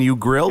house and a new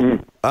grill.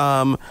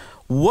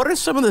 What are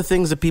some of the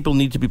things that people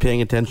need to be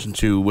paying attention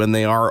to when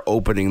they are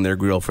opening their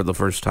grill for the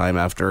first time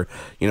after,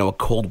 a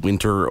cold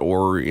winter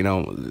or,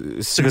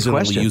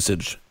 seasonal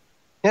usage?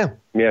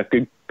 Yeah,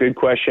 good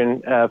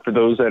question. For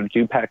those that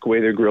do pack away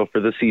their grill for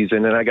the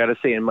season, and I got to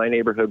say, in my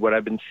neighborhood, what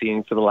I've been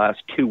seeing for the last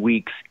 2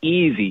 weeks,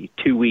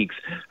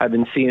 I've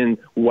been seeing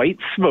white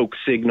smoke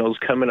signals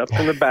coming up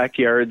from the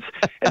backyards,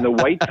 and the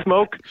white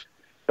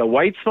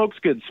smoke's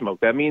good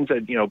smoke. That means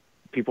that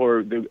people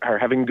are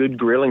having good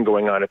grilling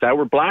going on. If that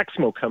were black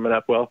smoke coming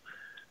up, well,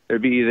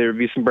 there'd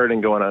be some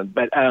burning going on.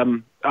 But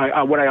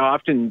what I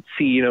often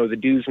see, the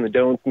do's and the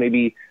don'ts,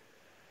 maybe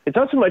it's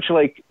not so much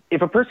like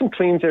if a person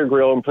cleans their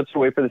grill and puts it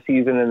away for the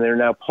season and they're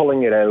now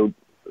pulling it out,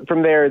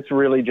 from there it's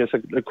really just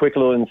a quick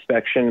little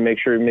inspection, make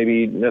sure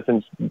maybe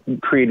nothing's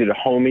created a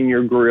home in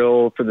your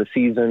grill for the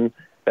season,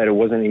 that it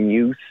wasn't in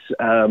use.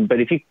 But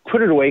if you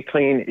put it away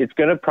clean, it's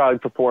going to probably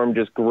perform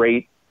just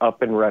great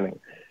up and running.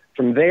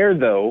 From there,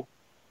 though,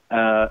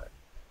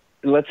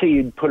 let's say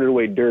you put it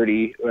away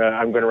dirty,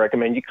 I'm going to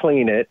recommend you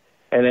clean it.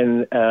 And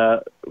then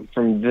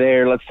from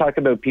there, let's talk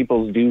about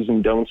people's do's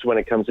and don'ts when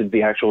it comes to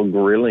the actual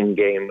grilling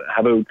game.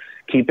 How about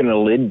keeping a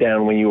lid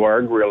down when you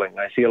are grilling?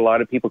 I see a lot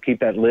of people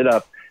keep that lid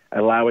up,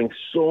 allowing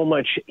so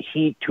much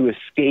heat to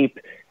escape.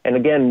 And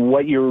again,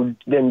 what you're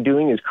then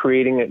doing is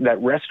creating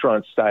that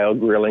restaurant-style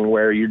grilling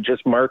where you're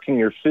just marking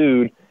your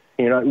food,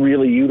 and you're not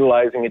really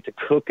utilizing it to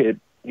cook it,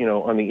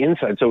 on the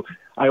inside. So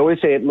I always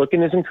say it,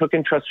 looking isn't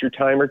cooking, trust your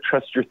timer,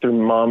 trust your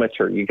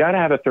thermometer. You got to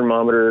have a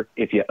thermometer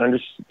if you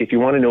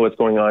want to know what's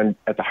going on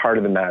at the heart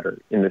of the matter,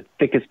 in the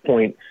thickest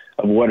point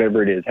of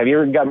whatever it is. Have you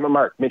ever got,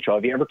 Mark Mitchell,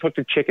 have you ever cooked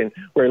a chicken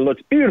where it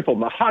looks beautiful,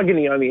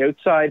 mahogany on the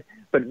outside,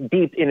 but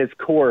deep in its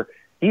core,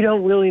 you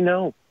don't really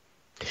know?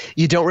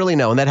 You don't really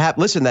know. And that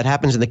happens in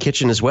the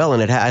kitchen as well.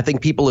 And I think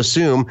people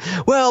assume,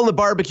 well, the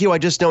barbecue, I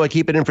just know I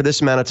keep it in for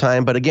this amount of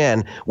time. But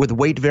again, with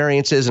weight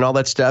variances and all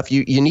that stuff,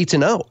 you need to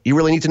know. You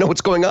really need to know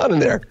what's going on in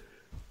there.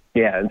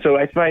 Yeah, and so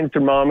I find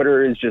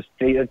thermometer is just,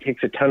 it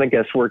takes a ton of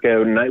guesswork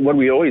out. And what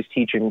we always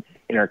teach in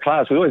our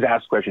class, we always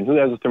ask questions. Who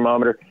has a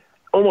thermometer?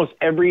 Almost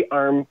every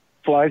arm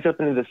flies up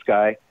into the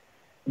sky.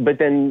 But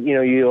then,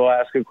 you'll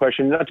ask a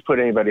question, not to put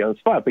anybody on the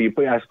spot, but you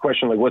ask a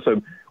question like,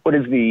 what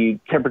is the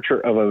temperature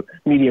of a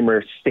medium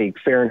rare steak,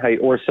 Fahrenheit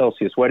or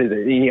Celsius? What is it?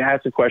 And you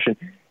ask a question,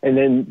 and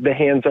then the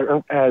hands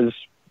are as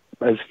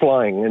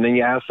flying. And then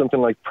you ask something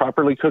like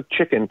properly cooked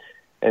chicken,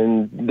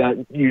 and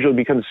that usually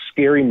becomes a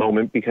scary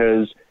moment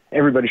because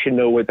everybody should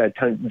know what that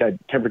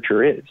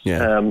temperature is.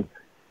 Yeah.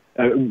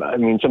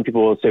 Some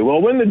people will say, well,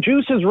 when the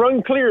juices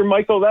run clear,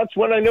 Michael, that's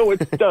when I know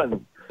it's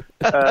done.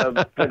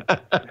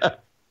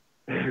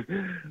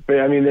 But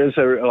I mean, there's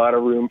a lot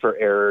of room for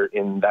error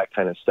in that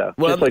kind of stuff.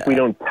 Well, just like we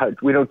don't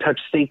touch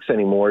steaks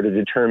anymore to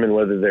determine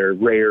whether they're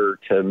rare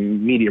to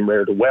medium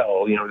rare to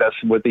well. You know, that's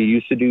what they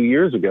used to do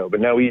years ago. But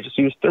now we just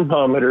use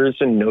thermometers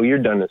and know your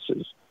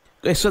doneses.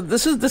 Okay, so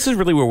this is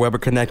really where Weber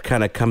Connect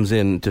kind of comes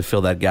in to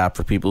fill that gap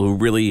for people who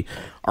really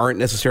aren't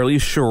necessarily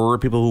sure,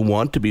 people who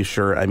want to be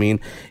sure. I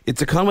mean,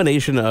 it's a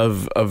combination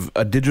of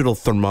a digital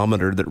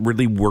thermometer that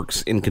really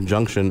works in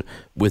conjunction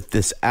with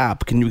this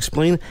app. Can you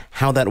explain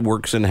how that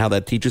works and how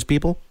that teaches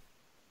people?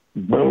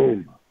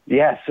 Boom.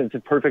 Yes, it's a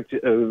perfect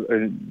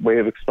way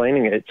of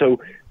explaining it. So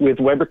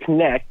with Weber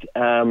Connect,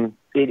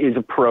 it is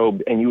a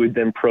probe, and you would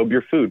then probe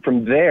your food.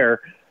 From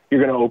there, you're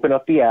going to open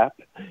up the app,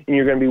 and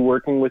you're going to be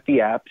working with the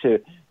app to,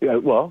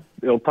 well,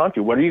 it'll prompt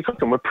you. What are you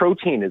cooking? What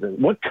protein is it?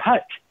 What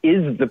cut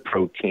is the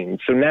protein?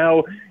 So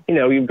now, you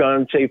know, you've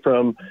gone, say,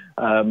 from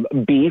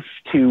beef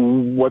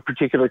to what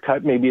particular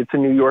cut. Maybe it's a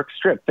New York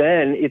strip.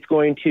 Then it's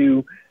going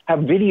to have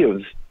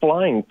videos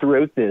flying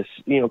throughout this,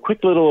 you know,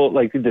 quick little,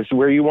 like this,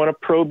 where you want to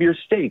probe your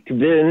steak.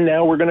 Then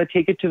now we're going to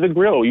take it to the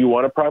grill. You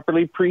want to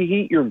properly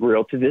preheat your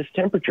grill to this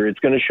temperature. It's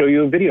going to show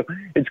you a video.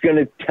 It's going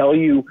to tell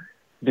you,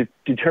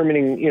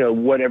 determining, you know,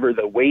 whatever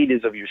the weight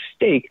is of your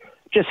steak,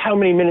 just how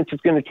many minutes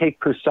it's going to take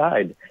per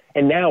side.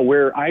 And now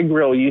where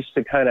iGrill used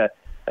to kind of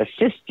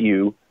assist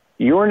you,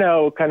 you're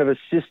now kind of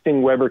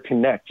assisting Weber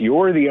Connect.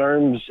 You're the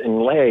arms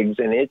and legs,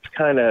 and it's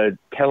kind of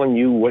telling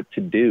you what to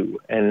do.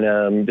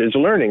 And there's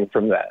learning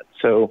from that.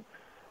 So,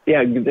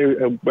 yeah,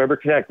 Weber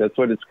Connect, that's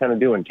what it's kind of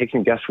doing,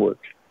 taking guesswork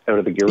out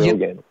of the grill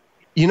game.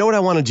 You know what I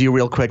want to do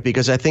real quick,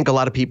 because I think a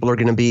lot of people are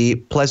going to be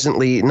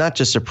pleasantly, not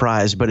just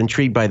surprised, but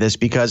intrigued by this,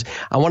 because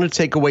I want to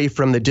take away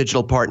from the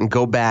digital part and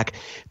go back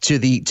to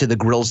the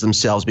grills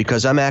themselves,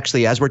 because I'm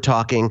actually, as we're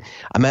talking,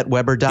 I'm at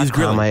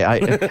Weber.com.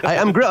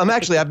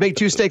 I've made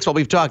 2 steaks while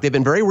we've talked. They've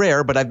been very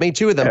rare, but I've made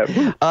 2 of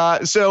them.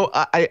 So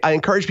I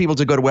encourage people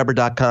to go to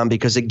Weber.com,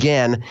 because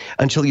again,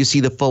 until you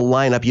see the full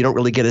lineup, you don't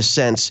really get a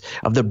sense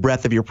of the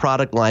breadth of your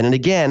product line. And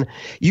again,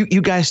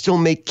 you guys still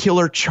make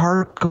killer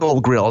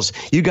charcoal grills.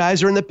 You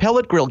guys are in the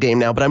pellet grill game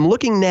now, but I'm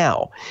looking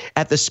now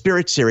at the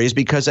Spirit series,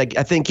 because I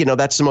think, you know,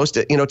 that's the most,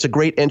 you know, it's a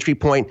great entry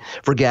point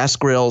for gas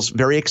grills,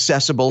 very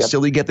accessible.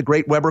 Still, you get the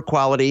great Weber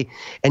quality,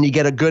 and you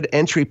get a good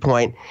entry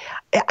point.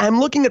 I'm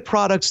looking at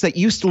products that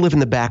used to live in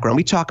the background.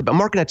 We talk about,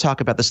 Mark and I talk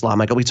about this a lot,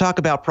 Michael. We talk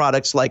about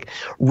products like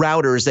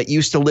routers that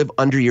used to live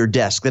under your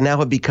desk that now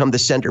have become the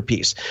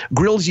centerpiece.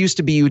 Grills used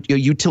to be a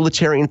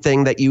utilitarian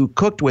thing that you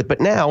cooked with,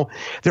 but now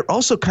they're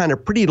also kind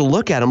of pretty to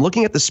look at. I'm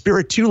looking at the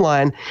Spirit 2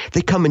 line.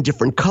 They come in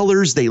different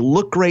colors. They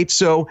look great.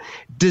 So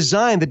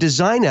the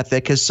design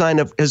ethic has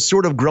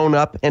sort of grown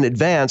up and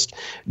advanced,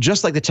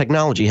 just like the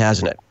technology,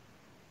 hasn't it?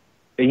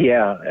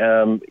 Yeah.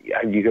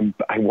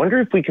 I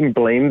wonder if we can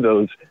blame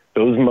those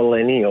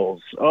millennials.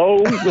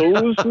 Oh,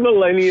 those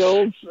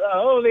millennials.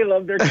 Oh, they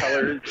love their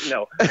colors.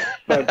 No,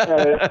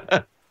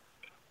 but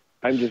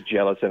I'm just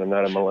jealous that I'm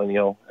not a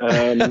millennial.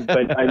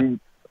 But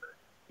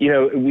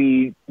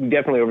we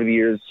definitely over the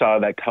years saw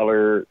that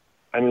color.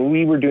 I mean,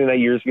 we were doing that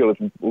years ago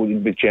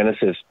with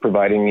Genesis,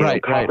 providing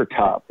copper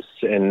tops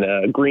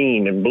and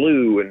green and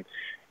blue,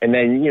 and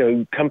then, you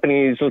know,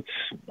 companies,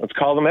 let's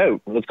call them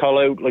out. Let's call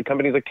out like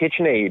companies like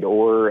KitchenAid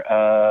or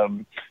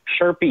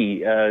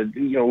Sharpie.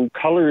 You know,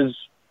 colors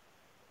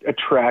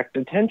attract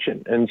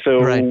attention, and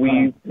so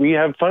we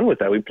have fun with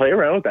that. We play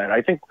around with that.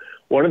 I think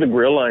one of the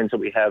grill lines that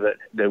we have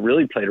that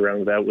really played around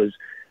with that was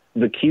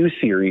the Q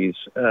series,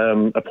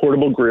 a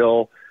portable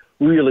grill.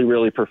 Really,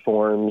 really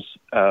performs,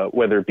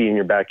 whether it be in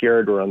your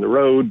backyard or on the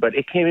road. But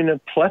it came in a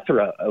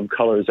plethora of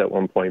colors at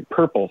one point: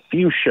 purple,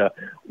 fuchsia.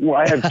 Well,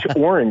 I have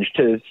orange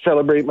to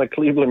celebrate my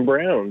Cleveland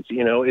Browns.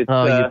 You know, it's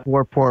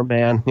you poor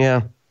man.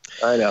 Yeah.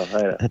 I know.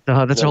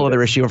 That's a whole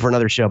other issue for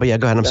another show. But yeah,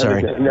 go ahead. I'm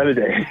sorry. Another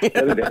day.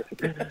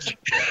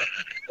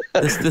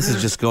 This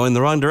is just going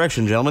the wrong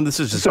direction, gentlemen.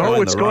 This is just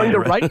going the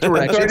right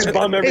direction.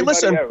 Hey,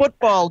 listen,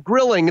 football,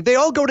 grilling, they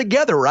all go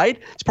together, right?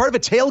 It's part of a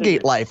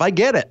tailgate life. I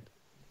get it.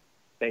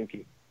 Thank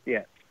you.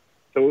 Yeah.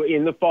 So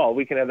in the fall,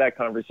 we can have that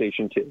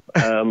conversation too.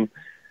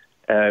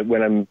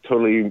 When I'm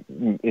totally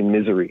in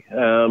misery.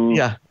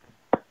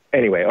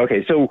 Anyway,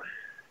 okay. So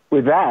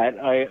with that,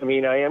 I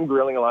mean, I am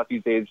grilling a lot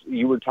these days.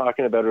 You were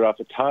talking about it off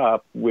the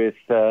top with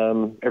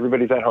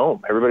everybody's at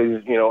home.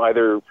 Everybody's, you know,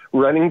 either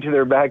running to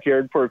their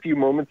backyard for a few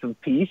moments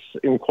of peace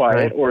and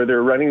quiet, or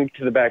they're running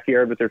to the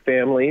backyard with their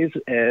families.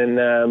 And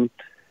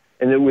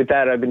then with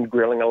that, I've been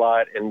grilling a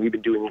lot, and we've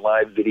been doing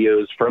live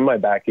videos from my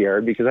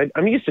backyard because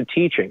I'm used to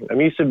teaching.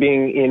 I'm used to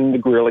being in the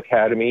Grill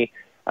Academy.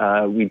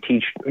 We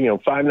teach,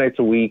 5 nights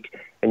a week,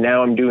 and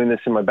now I'm doing this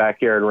in my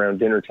backyard around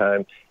dinner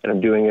time, and I'm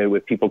doing it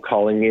with people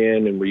calling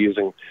in, and we're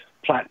using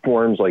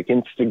platforms like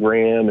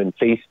Instagram and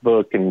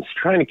Facebook and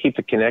trying to keep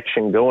the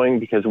connection going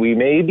because we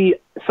may be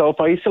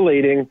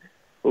self-isolating,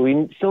 but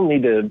we still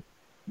need to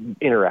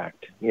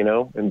interact,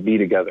 and be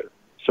together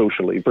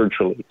socially,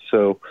 virtually.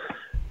 So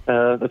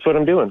that's what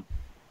I'm doing.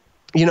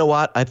 You know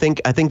what? I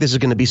think this is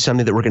going to be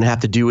something that we're going to have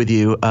to do with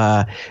you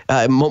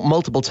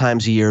multiple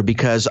times a year,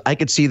 because I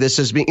could see this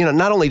as being,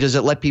 not only does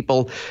it let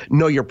people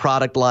know your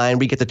product line,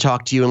 we get to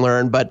talk to you and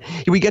learn, but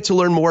we get to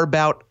learn more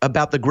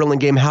about the grilling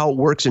game, how it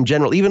works in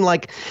general, even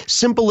like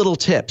simple little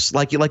tips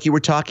like you were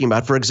talking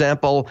about. For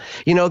example,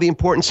 the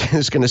importance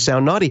is going to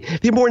sound naughty,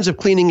 the importance of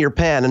cleaning your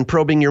pan and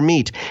probing your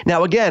meat.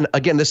 Now, again,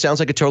 this sounds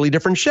like a totally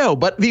different show,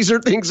 but these are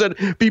things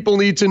that people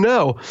need to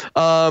know.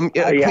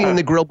 Cleaning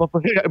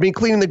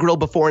the grill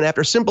before and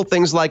after. Simple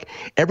things like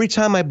every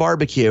time I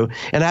barbecue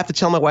and I have to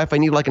tell my wife I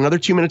need like another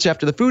 2 minutes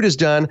after the food is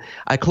done,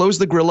 I close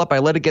the grill up, I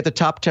let it get the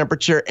top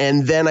temperature,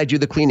 and then I do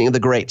the cleaning of the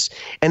grates.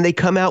 And they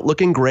come out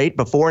looking great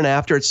before and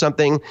after. It's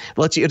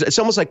it's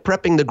almost like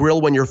prepping the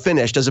grill when you're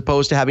finished, as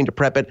opposed to having to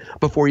prep it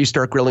before you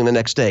start grilling the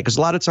next day. Because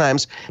a lot of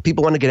times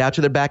people want to get out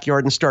to their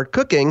backyard and start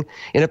cooking,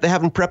 and if they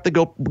haven't prepped the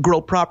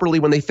grill properly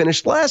when they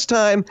finished last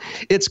time,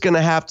 it's going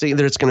to have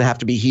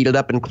to be heated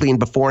up and cleaned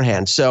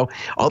beforehand. So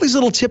all these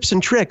little tips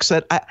and tricks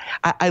that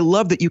I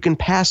love that you can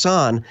pass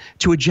on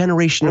to a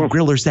generation of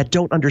grillers that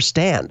don't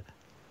understand.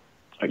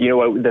 You know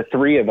what? The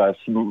three of us,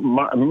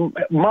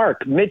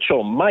 Mark,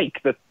 Mitchell, Mike,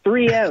 the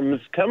 3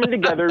 M's coming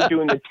together,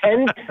 doing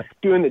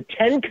the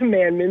 10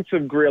 commandments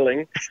of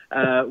grilling.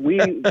 We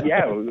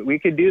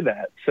could do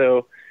that.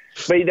 So,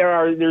 but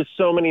there's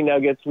so many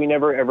nuggets. We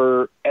never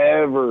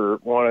ever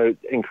want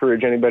to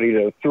encourage anybody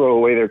to throw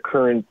away their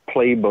current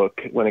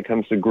playbook when it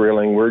comes to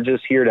grilling. We're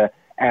just here to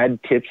add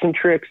tips and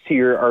tricks to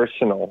your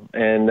arsenal,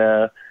 and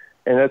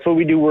that's what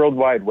we do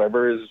worldwide.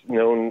 Weber is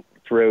known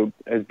throughout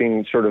as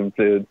being sort of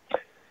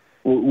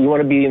we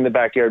want to be in the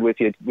backyard with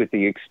you with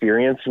the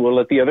experience. We'll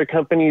let the other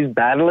companies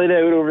battle it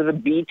out over the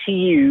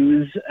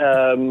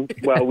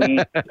BTUs while we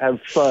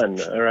have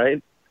fun, all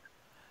right?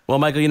 Well,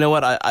 Michael, you know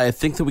what? I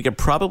think that we could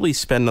probably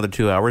spend another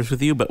 2 hours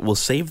with you, but we'll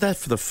save that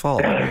for the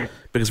fall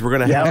because we're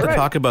going to have to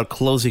talk about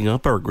closing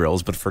up our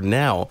grills. But for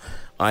now,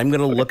 I'm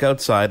going to look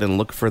outside and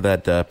look for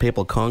that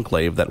papal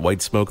conclave, that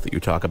white smoke that you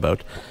talk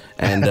about.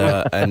 And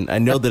I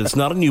know that it's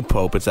not a new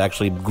pope. It's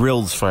actually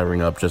grills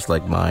firing up just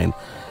like mine.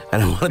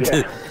 And I want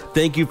to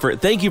thank you for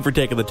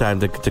taking the time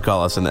to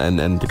call us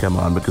and to come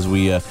on, because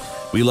we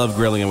love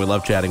grilling and we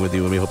love chatting with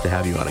you, and we hope to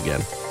have you on again.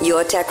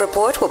 Your Tech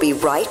Report will be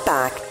right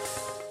back.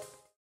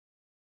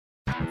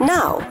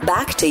 Now,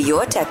 back to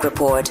Your Tech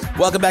Report.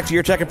 Welcome back to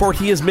Your Tech Report.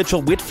 He is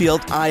Mitchell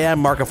Whitfield. I am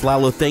Mark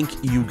Aflalo.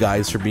 Thank you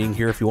guys for being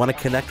here. If you want to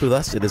connect with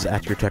us, it is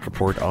at Your Tech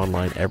Report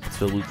online,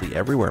 absolutely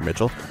everywhere,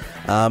 Mitchell.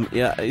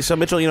 So,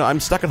 Mitchell,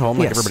 I'm stuck at home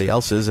like everybody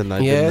else is. And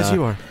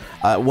you are.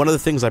 One of the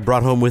things I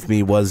brought home with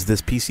me was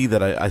this PC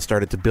that I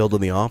started to build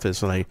in the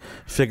office, and I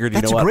figured,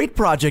 that's a great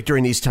project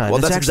during these times. Well,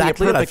 that's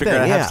exactly it. I figured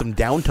I'd have some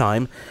some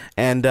downtime,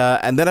 and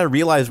then I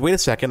realized, wait a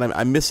second,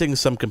 I'm missing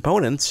some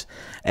components,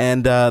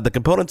 and the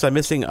components I'm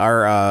missing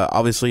are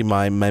obviously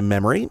my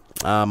memory,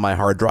 my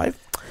hard drive.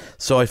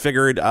 So I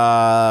figured,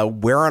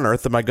 where on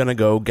earth am I going to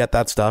go get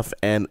that stuff?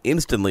 And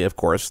instantly, of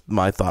course,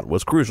 my thought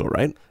was Crucial,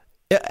 right?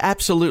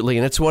 Absolutely.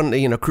 And it's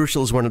one,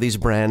 Crucial is one of these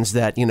brands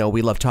that,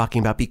 we love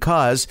talking about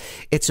because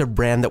it's a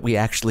brand that we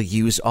actually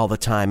use all the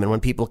time. And when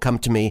people come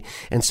to me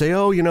and say,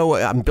 oh,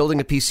 I'm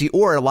building a PC,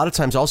 or a lot of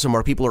times also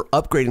more people are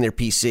upgrading their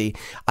PC,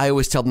 I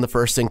always tell them the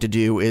first thing to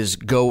do is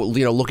go,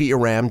 look at your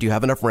RAM. Do you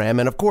have enough RAM?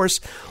 And of course,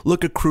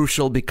 look at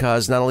Crucial,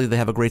 because not only do they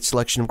have a great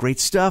selection of great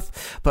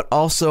stuff, but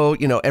also,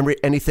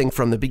 anything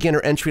from the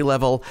beginner entry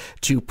level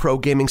to pro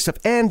gaming stuff.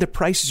 And the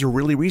prices are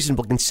really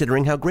reasonable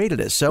considering how great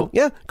it is. So,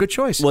 yeah, good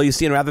choice. Well, you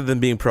see, and rather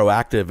than being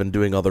proactive and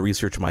doing all the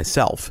research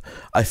myself,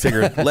 I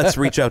figured let's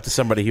reach out to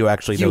somebody who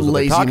actually knows what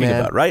they're talking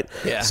about, right?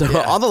 Yeah. So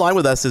on the line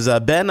with us is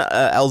Ben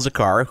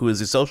Elzikar, who is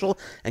a social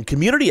and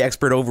community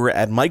expert over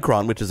at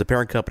Micron, which is a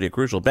parent company of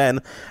Crucial.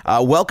 Ben,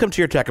 welcome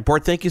to Your Tech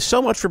Report. Thank you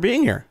so much for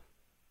being here.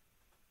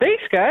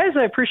 Thanks, guys.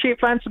 I appreciate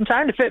finding some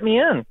time to fit me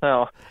in.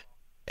 So.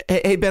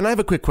 Hey, Ben, I have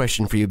a quick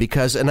question for you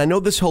and I know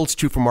this holds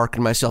true for Mark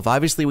and myself.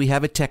 Obviously, we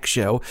have a tech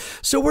show,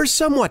 so we're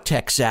somewhat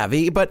tech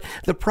savvy, but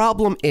the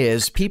problem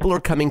is people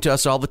are coming to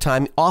us all the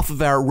time off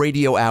of our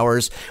radio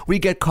hours. We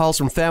get calls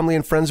from family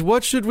and friends.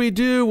 What should we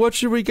do? What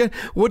should we get?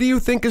 What do you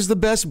think is the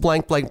best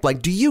blank, blank,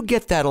 blank? Do you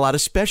get that a lot,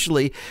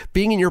 especially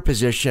being in your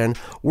position,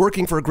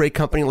 working for a great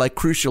company like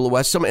Crucial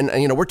OS?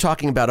 And we're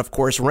talking about, of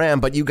course, RAM,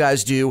 but you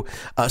guys do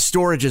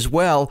storage as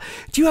well.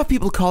 Do you have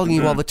people calling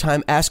you all the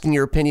time asking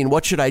your opinion?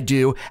 What should I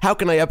do? How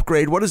can I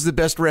upgrade? What is the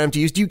best RAM to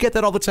use? Do you get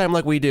that all the time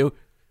like we do?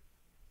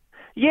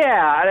 Yeah,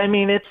 I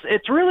mean,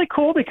 it's really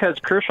cool because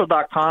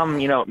Crucial.com,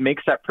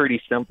 makes that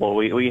pretty simple.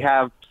 We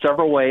have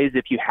several ways.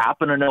 If you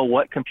happen to know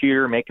what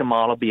computer, make and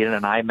model, be it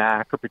an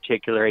iMac or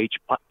particular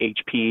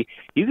HP,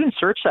 you can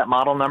search that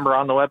model number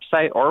on the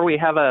website, or we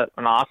have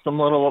an awesome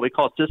little, what we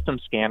call system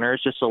scanner.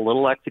 It's just a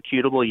little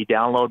executable. You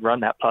download,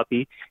 run that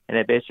puppy, and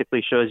it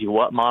basically shows you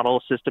what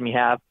model system you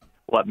have,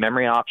 what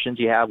memory options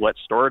you have, what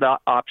storage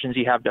options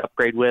you have to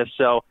upgrade with.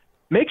 So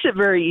makes it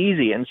very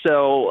easy. And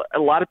so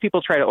a lot of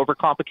people try to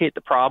overcomplicate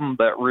the problem,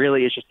 but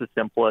really it's just as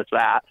simple as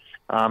that.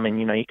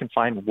 And, you can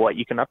find what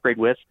you can upgrade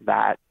with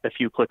that a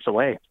few clicks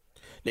away.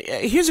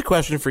 Here's a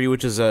question for you,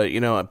 which is,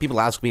 people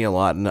ask me a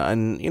lot, and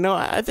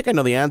I think I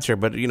know the answer,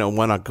 but,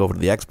 why not go to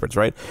the experts,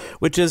 right?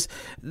 Which is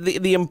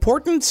the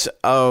importance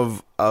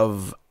of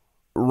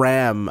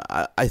RAM,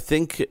 I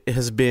think,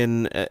 has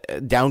been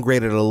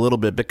downgraded a little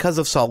bit because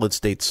of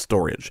solid-state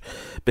storage.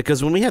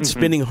 Because when we had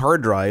spinning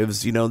hard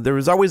drives, there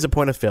was always a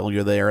point of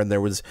failure there, and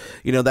there was,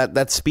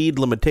 that speed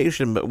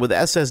limitation. But with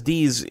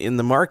SSDs in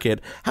the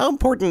market, how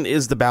important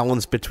is the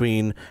balance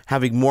between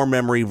having more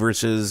memory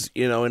versus,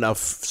 enough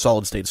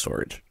solid-state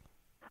storage?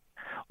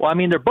 Well, I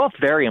mean, they're both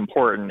very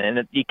important,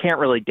 and you can't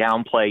really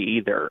downplay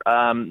either.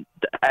 I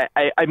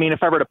mean,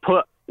 if I were to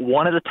put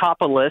one at the top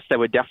of the list, I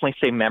would definitely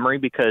say memory,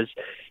 because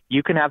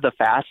you can have the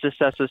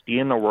fastest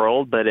SSD in the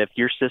world, but if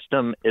your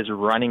system is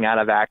running out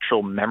of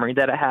actual memory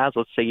that it has,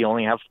 let's say you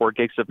only have 4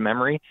 gigs of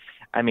memory,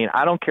 I mean,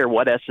 I don't care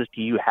what SSD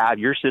you have,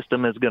 your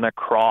system is going to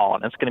crawl,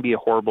 and it's going to be a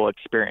horrible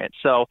experience.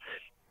 So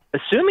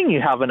assuming you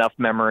have enough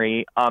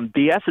memory,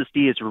 the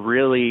SSD is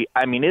really,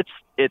 I mean,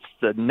 it's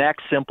the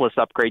next simplest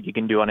upgrade you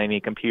can do on any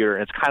computer,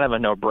 and it's kind of a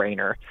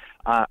no-brainer.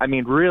 I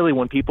mean, really,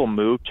 when people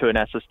move to an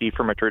SSD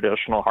from a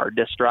traditional hard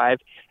disk drive,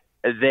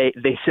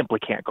 they simply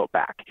can't go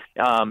back.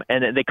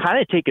 And they kind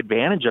of take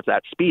advantage of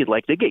that speed.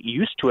 Like, they get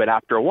used to it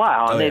after a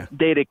while, and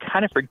they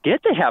kind of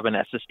forget they have an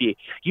SSD.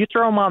 You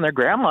throw them on their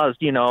grandma's,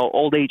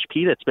 old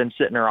HP that's been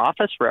sitting in her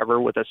office forever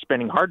with a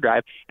spinning hard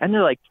drive, and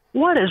they're like,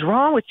 what is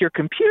wrong with your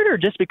computer?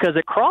 Just because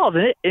it crawls,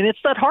 and it's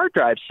that hard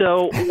drive.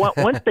 So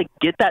once they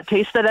get that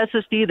taste of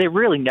SSD, they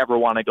really never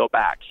want to go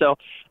back. So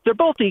they're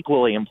both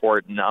equally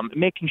important.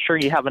 Making sure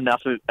you have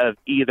enough of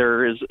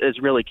either is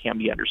really can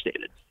be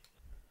understated.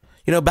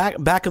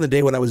 Back in the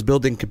day when I was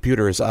building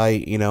computers,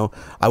 I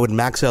would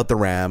max out the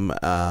RAM.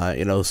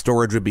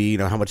 Storage would be,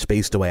 how much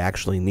space do I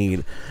actually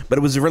need? But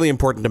it was really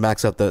important to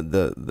max out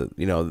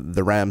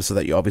the RAM so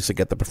that you obviously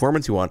get the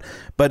performance you want.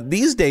 But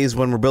these days,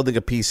 when we're building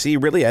a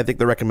PC, really, I think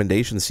the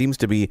recommendation seems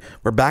to be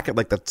we're back at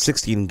like the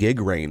 16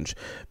 gig range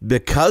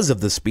because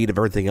of the speed of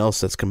everything else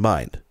that's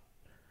combined.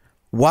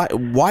 Why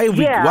have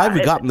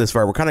we gotten this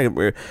far?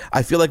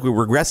 I feel like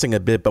we're regressing a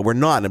bit, but we're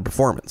not in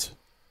performance.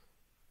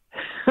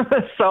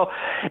 So,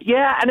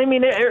 yeah, and I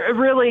mean, it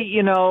really,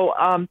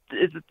 the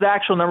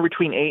actual number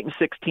between 8 and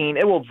 16,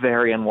 it will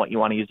vary on what you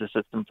want to use the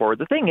system for.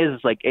 The thing is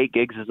like 8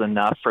 gigs is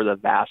enough for the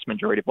vast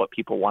majority of what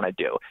people want to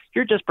do.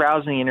 You're just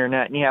browsing the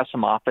internet and you have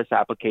some office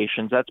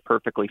applications, that's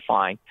perfectly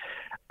fine.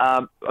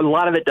 A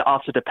lot of it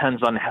also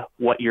depends on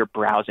what your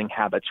browsing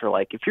habits are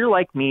like. If you're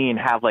like me and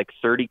have like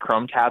 30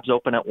 Chrome tabs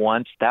open at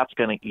once, that's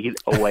going to eat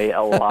away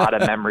a lot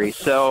of memory.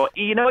 So,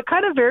 it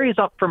kind of varies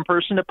up from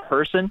person to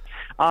person,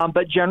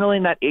 but generally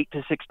in that 8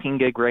 to 16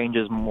 gig range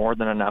is more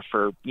than enough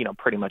for,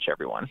 pretty much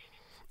everyone.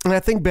 And I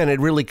think, Ben,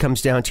 it really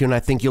comes down to, and I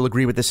think you'll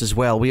agree with this as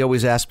well, we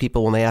always ask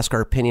people when they ask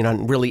our opinion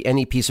on really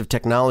any piece of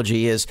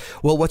technology is,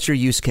 well, what's your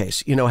use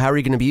case? How are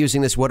you going to be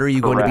using this? What are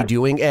you going to be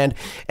doing? And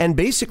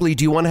basically,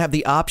 do you want to have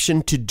the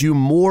option to do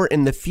more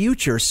in the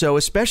future? So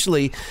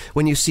especially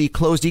when you see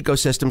closed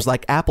ecosystems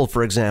like Apple,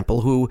 for example,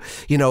 who,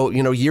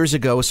 years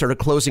ago started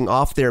closing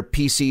off their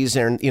PCs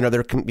and,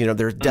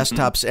 their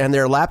desktops and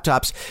their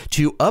laptops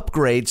to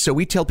upgrade. So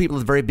we tell people at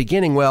the very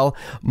beginning, well,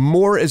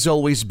 more is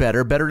always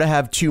better. Better to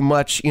have too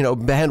much,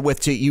 bandwidth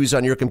to use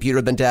on your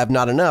computer than to have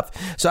not enough.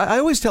 So I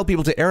always tell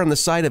people to err on the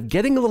side of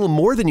getting a little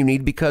more than you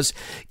need, because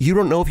you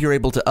don't know if you're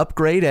able to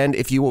upgrade, and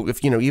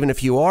even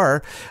if you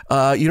are,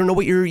 you don't know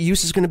what your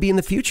use is going to be in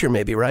the future,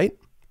 maybe, right?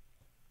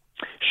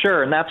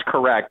 Sure, and that's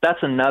correct. That's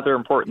another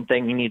important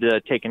thing you need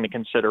to take into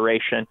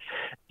consideration.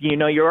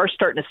 You are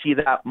starting to see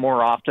that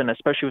more often,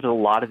 especially with a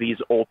lot of these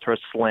ultra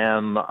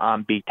slim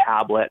B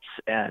tablets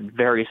and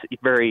very,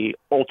 very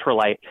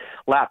ultralight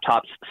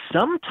laptops.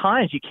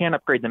 Sometimes you can't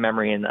upgrade the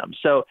memory in them.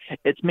 So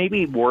it's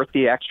maybe worth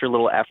the extra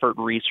little effort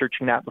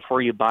researching that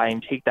before you buy,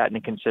 and take that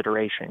into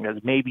consideration, because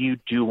maybe you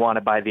do want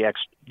to buy the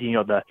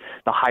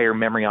higher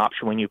memory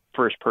option when you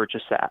first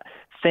purchase that.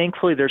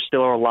 Thankfully, there's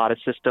still a lot of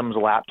systems,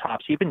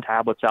 laptops, even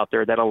tablets out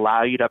there that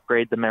allow you to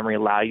upgrade the memory,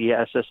 allow you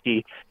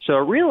SSD. So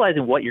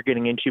realizing what you're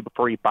getting into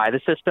before you buy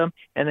the system,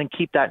 and then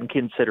keep that in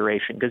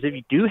consideration. Because if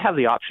you do have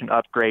the option to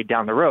upgrade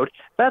down the road,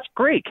 that's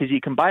great, because you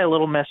can buy a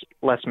little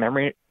less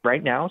memory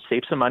right now,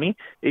 save some money.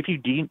 If you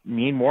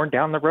need more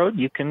down the road,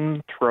 you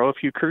can throw a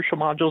few crucial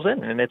modules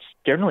in, and it's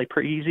generally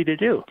pretty easy to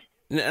do.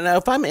 Now,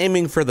 if I'm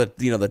aiming for the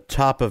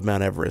top of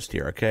Mount Everest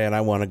here, okay, and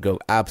I want to go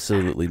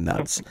absolutely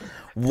nuts,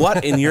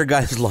 what in your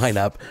guys'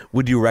 lineup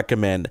would you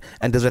recommend,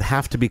 and does it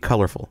have to be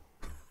colorful?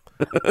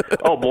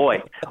 Oh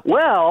boy!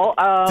 Well,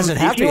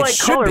 if you like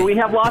color, we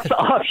have lots of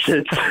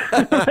options.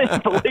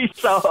 Thankfully,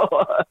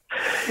 so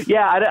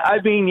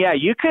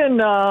you can.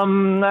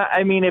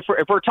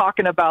 If we're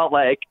talking about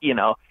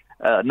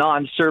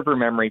non-server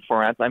memory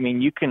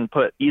formats, you can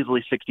put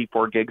easily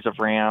 64 gigs of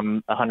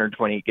RAM,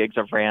 128 gigs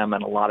of RAM,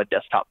 and a lot of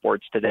desktop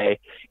boards today.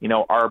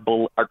 Our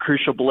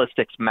Crucial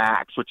Ballistics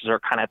Max, which is our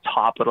kind of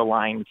top of the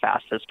line,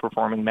 fastest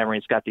performing memory,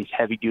 it's got these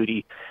heavy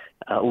duty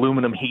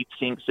aluminum heat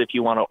sinks. If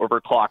you want to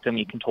overclock them,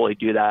 you can totally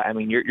do that. I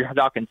mean, you're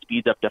talking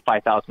speeds up to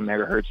 5,000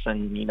 megahertz,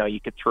 and you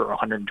could throw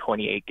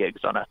 128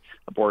 gigs on a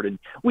board. And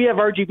we have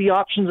RGB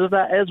options of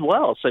that as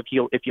well. So if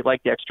you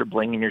like the extra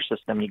bling in your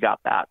system, you got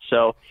that.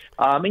 So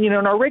and in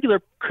our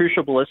regular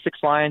Crucial Ballistics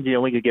lines,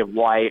 we could give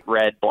white,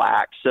 red,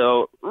 black.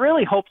 So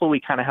really, hopefully, we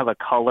kind of have a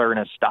color and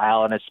a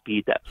style and a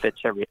speed that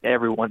fits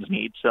everyone's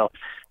needs. So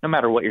no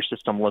matter what your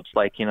system looks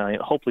like,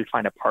 hopefully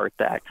find a part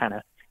that kind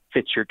of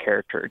fits your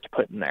character to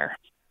put in there.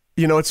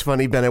 It's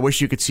funny, Ben. I wish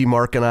you could see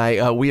Mark and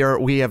I. We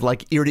have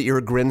like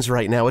ear-to-ear grins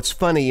right now. It's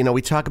funny,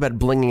 we talk about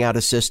blinging out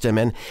a system.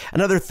 And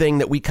another thing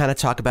that we kind of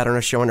talk about on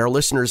our show, and our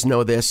listeners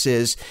know this,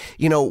 is,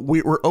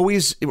 we're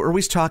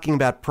always talking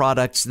about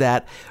products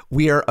that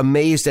we are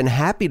amazed and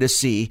happy to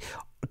see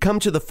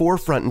come to the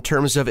forefront in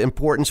terms of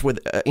importance with,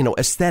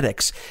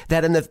 aesthetics,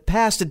 that in the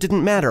past it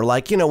didn't matter.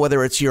 Like,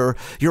 whether it's your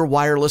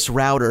wireless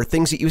router,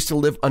 things that used to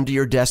live under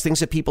your desk, things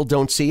that people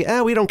don't see.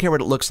 We don't care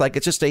what it looks like.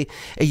 It's just a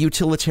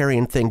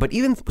utilitarian thing. But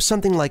even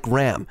something like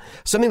RAM,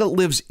 something that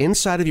lives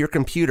inside of your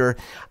computer,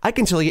 I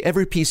can tell you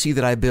every PC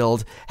that I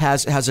build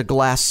has a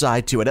glass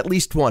side to it, at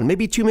least one,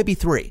 maybe two, maybe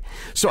three.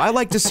 So I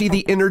like to see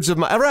the innards of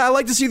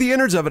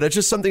it. It's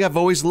just something I've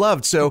always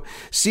loved. So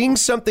seeing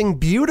something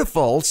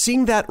beautiful,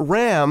 seeing that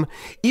RAM,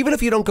 even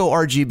if you don't go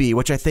RGB,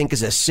 which I think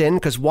is a sin,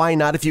 because why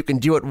not? If you can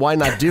do it, why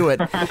not do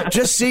it?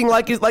 Just seeing when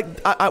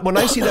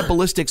I see that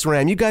Ballistics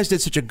RAM, you guys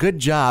did such a good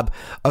job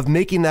of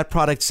making that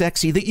product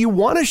sexy that you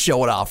want to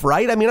show it off,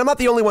 right? I mean, I'm not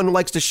the only one who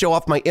likes to show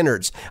off my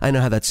innards. I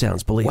know how that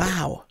sounds, believe me.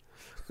 Wow.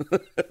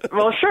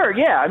 Well, sure,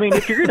 yeah. I mean,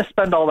 if you're going to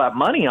spend all that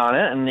money on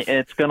it and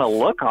it's going to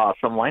look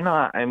awesome, why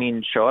not? I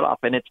mean, show it off.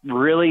 And it's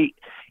really...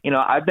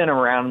 I've been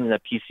around in the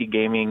PC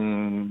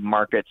gaming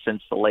market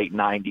since the late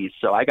 90s,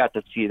 so I got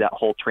to see that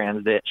whole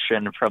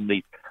transition from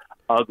the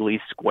ugly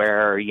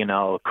square,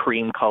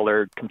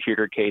 cream-colored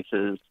computer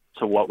cases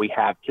to what we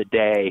have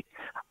today.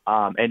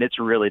 And it's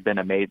really been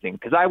amazing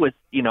because I was,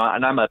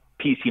 and I'm a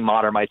PC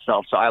modder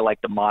myself, so I like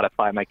to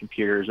modify my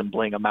computers and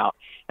bling them out.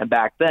 And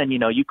back then,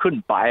 you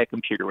couldn't buy a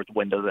computer with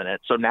Windows in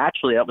it. So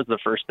naturally, that was the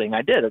first thing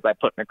I did is I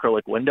put an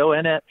acrylic window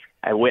in it.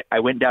 I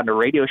went down to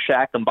Radio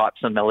Shack and bought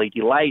some LED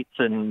lights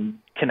and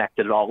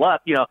connected it all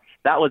up.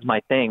 That was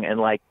my thing.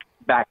 And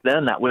back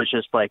then, that was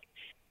just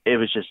it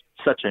was just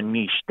such a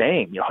niche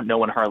thing. No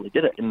one hardly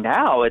did it. And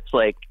now it's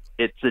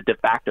it's a de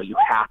facto. You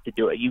have to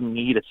do it. You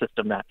need a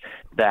system that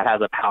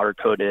has a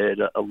powder-coated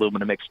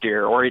aluminum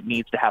exterior, or it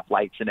needs to have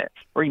lights in it,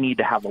 or you need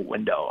to have a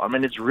window. I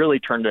mean, it's really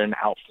turned into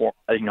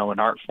an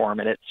art form,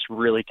 and it's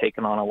really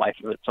taken on a life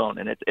of its own,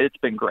 and it's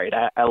been great.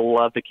 I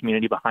love the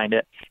community behind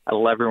it. I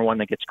love everyone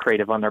that gets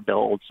creative on their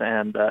builds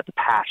and the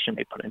passion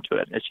they put into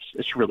it.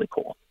 It's really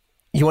cool.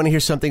 You want to hear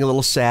something a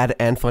little sad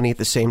and funny at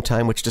the same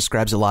time, which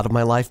describes a lot of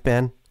my life,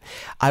 Ben?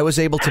 I was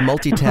able to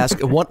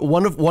multitask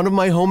one of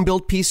my home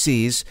built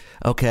PCs,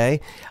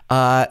 okay,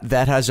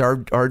 that has our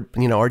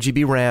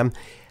RGB RAM.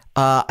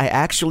 I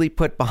actually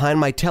put behind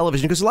my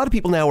television, because a lot of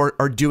people now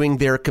are doing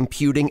their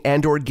computing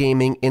and or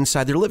gaming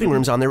inside their living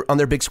rooms on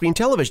their big screen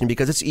television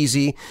because it's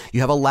easy.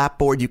 You have a lap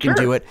board, you can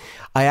do it.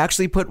 I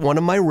actually put one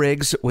of my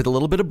rigs with a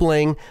little bit of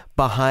bling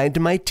behind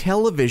my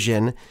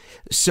television,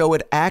 so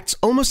it acts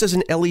almost as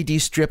an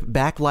LED strip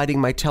backlighting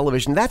my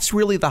television. That's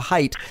really the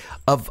height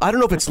of, I don't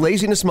know if it's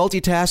laziness,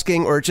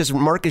 multitasking, or it's just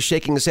Mark is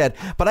shaking his head,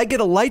 but I get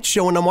a light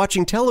show when I'm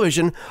watching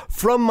television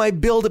from my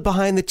build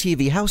behind the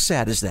TV. How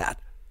sad is that?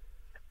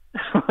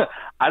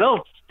 I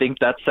don't think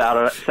that's sad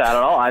at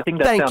all. I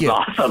think that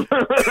sounds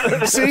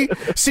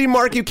awesome. See,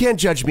 Mark, you can't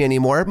judge me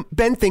anymore.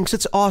 Ben thinks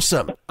it's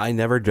awesome. I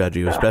never judge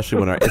you, especially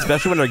when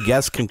our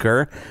guests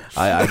concur.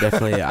 I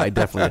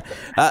definitely.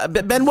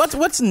 Ben,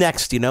 what's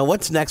next?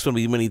 What's next when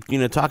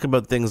you talk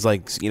about things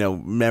like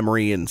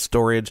memory and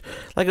storage?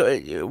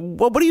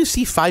 What do you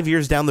see 5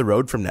 years down the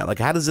road from now?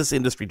 How does this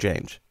industry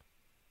change?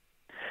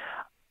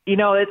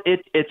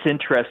 It's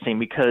interesting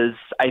because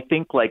I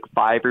think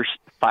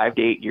 5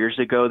 to 8 years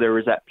ago, there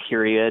was that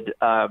period,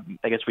 I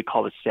guess we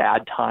call it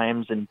sad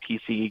times in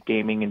PC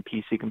gaming and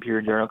PC computer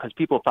in general, because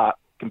people thought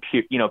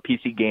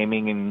PC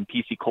gaming and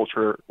PC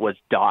culture was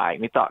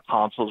dying. They thought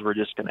consoles were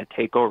just going to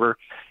take over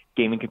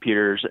gaming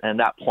computers. And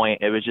at that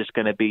point, it was just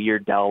going to be your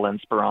Dell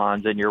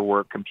Inspirons and your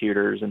work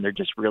computers, and there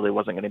just really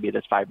wasn't going to be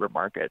this vibrant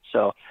market.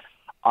 So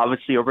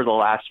obviously, over the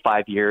last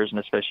 5 years, and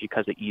especially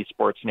because of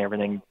esports and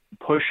everything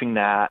pushing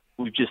that,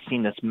 we've just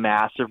seen this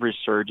massive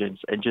resurgence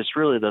and just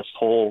really this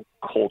whole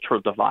cultural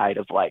divide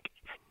of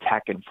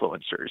tech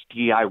influencers,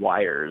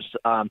 DIYers.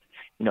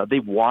 They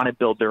want to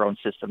build their own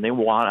system. They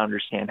want to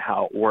understand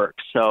how it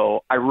works.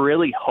 So I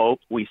really hope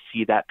we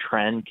see that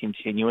trend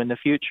continue in the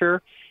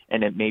future,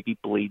 and it maybe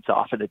bleeds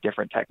off into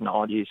different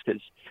technologies,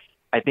 because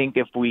I think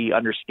if we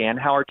understand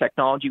how our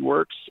technology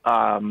works,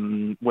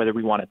 whether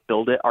we want to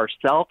build it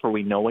ourselves or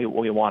we know we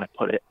want to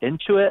put it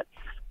into it,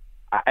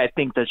 I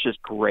think that's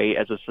just great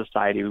as a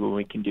society when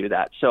we can do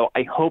that. So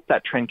I hope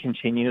that trend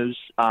continues,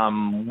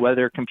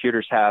 whether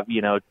computers have,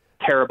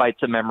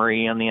 terabytes of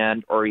memory on the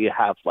end, or you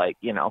have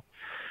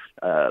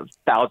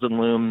 1,000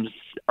 looms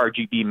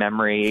RGB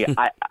memory.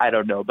 I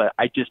don't know, but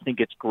I just think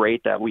it's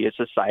great that we as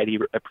society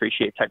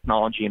appreciate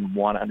technology and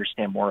want to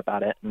understand more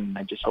about it, and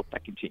I just hope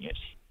that continues.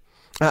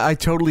 I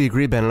totally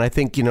agree, Ben, and I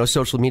think,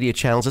 social media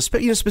channels,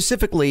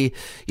 specifically,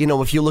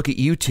 if you look at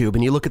YouTube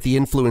and you look at the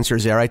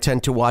influencers there, I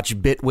tend to watch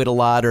Bitwit a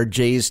lot or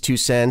Jay's 2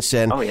 Cents,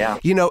 and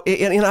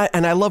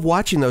and I love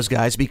watching those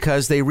guys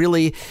because they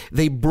bring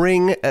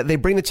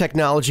the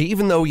technology,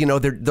 even though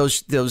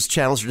those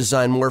channels are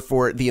designed more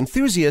for the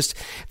enthusiast.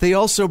 They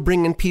also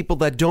bring in people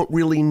that don't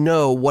really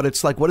know what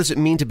it's like. What does it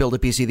mean to build a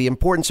PC? The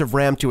importance of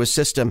RAM to a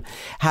system,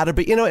 how to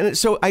be, and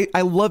so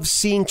I love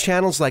seeing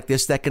channels like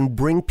this that can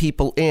bring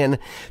people in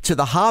to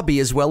the hobby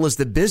as well as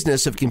the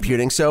business of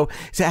computing. So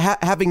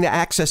having the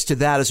access to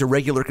that as a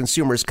regular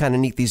consumer is kind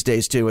of neat these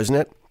days too, isn't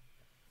it?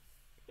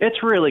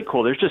 It's really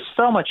cool. There's just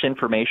so much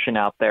information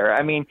out there.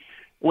 I mean,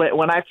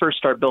 when I first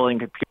started building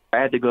computers, I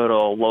had to go to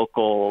a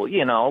local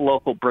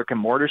brick and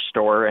mortar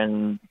store,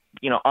 and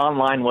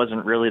online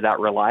wasn't really that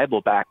reliable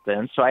back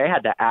then. So I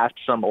had to ask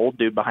some old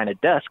dude behind a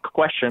desk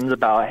questions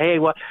about, hey,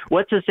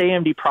 what's this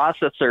AMD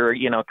processor,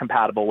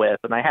 compatible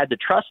with? And I had to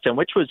trust him,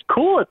 which was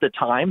cool at the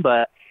time,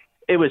 but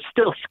it was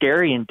still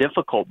scary and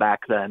difficult back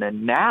then.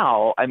 And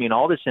now, I mean,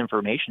 all this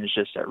information is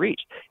just at reach.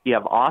 You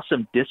have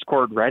awesome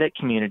Discord, Reddit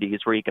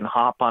communities where you can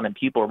hop on and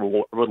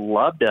people would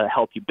love to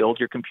help you build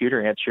your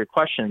computer, answer your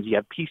questions. You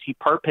have PC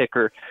Part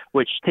Picker,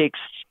 which takes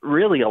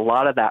really a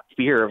lot of that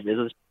fear of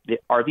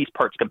are these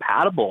parts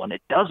compatible? And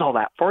it does all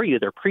that for you.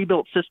 They're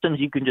pre-built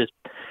systems. You can just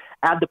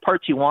add the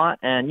parts you want,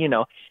 and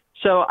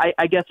So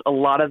I guess a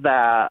lot of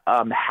that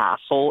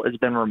hassle has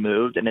been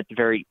removed, and it's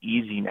very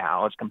easy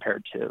now as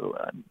compared to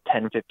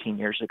 10, 15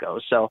 years ago.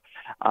 So,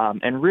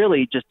 and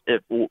really just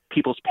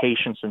people's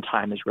patience and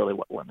time is really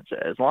what limits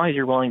it. As long as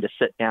you're willing to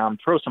sit down,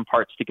 throw some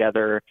parts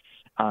together,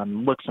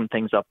 look some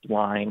things up the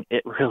line,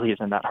 it really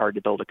isn't that hard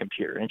to build a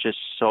computer. And it's just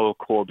so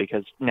cool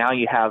because now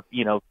you have,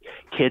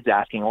 kids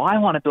asking, well, I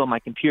want to build my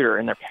computer,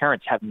 and their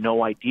parents have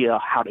no idea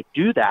how to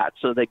do that.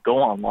 So they go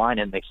online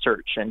and they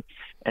search, and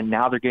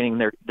now they're getting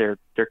their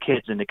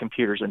kids into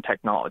computers and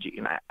technology.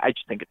 And I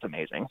just think it's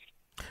amazing.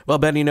 Well,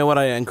 Ben, you know what?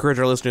 I encourage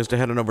our listeners to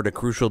head on over to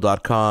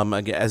Crucial.com.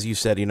 As you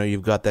said,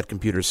 you've got that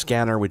computer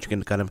scanner, which you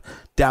can kind of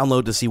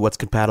download to see what's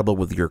compatible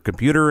with your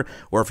computer,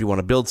 or if you want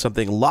to build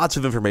something, lots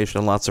of information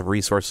and lots of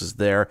resources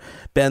there.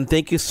 Ben,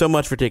 thank you so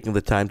much for taking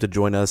the time to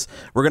join us.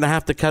 We're going to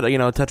have to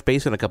touch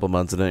base in a couple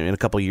months, in a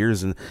couple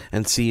years,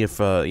 and see if,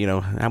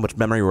 how much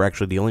memory we're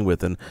actually dealing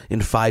with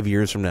in 5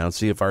 years from now, and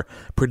see if our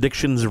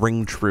predictions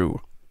ring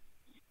true.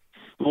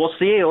 We'll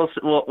see.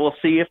 We'll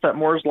see if that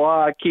Moore's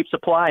Law keeps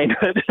applying.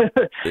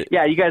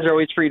 Yeah, you guys are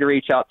always free to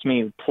reach out to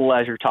me.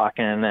 Pleasure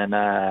talking, and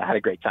had a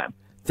great time.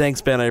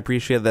 Thanks, Ben. I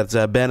appreciate it. That's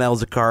Ben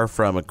Elzikar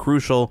from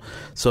Crucial,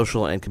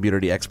 social and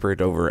community expert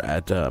over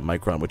at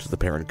Micron, which is the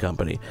parent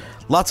company.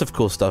 Lots of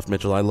cool stuff,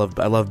 Mitchell. I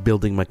love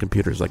building my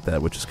computers like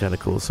that, which is kind of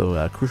cool.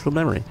 So Crucial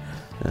memory.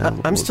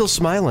 I'm still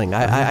smiling.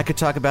 I could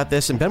talk about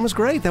this, and Ben was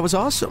great. That was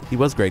awesome. He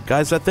was great.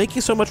 Guys, thank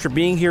you so much for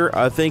being here.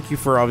 Thank you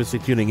for obviously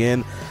tuning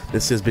in.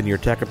 This has been your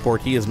Tech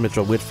Report. He is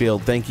Mitchell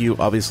Whitfield. Thank you,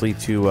 obviously,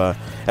 to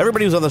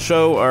everybody who's on the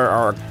show,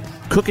 our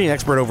cooking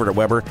expert over at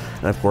Weber,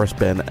 and, of course,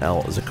 Ben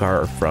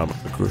Elzikar from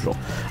Crucial.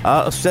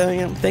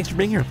 Thanks for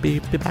being here. Be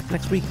back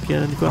next week.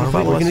 We're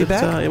going to be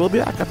back? We'll be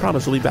back. I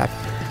promise we'll be back.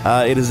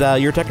 It is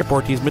your Tech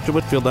Report. He's Mitchell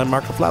Whitfield. I'm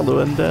Marco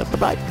Flalu, and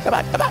bye-bye.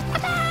 Bye-bye.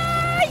 Bye-bye.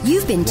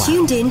 You've been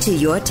tuned in to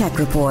Your Tech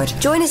Report.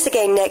 Join us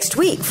again next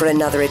week for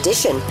another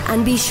edition.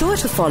 And be sure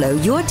to follow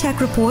Your Tech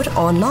Report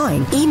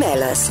online.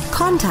 Email us,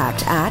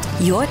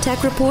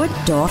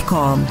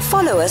 contact@yourtechreport.com.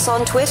 Follow us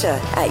on Twitter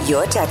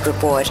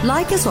 @YourTechReport.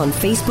 Like us on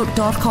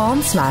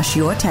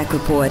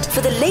Facebook.com/YourTechReport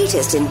for the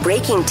latest in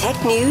breaking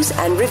tech news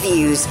and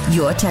reviews.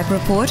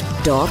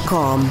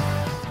 YourTechReport.com.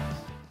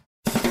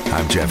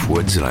 I'm Jeff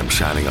Woods, and I'm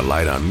shining a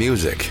light on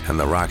music and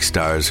the rock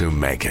stars who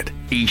make it.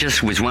 He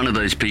just was one of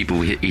those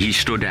people. He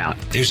stood out.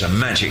 He was a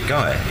magic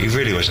guy. He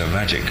really was a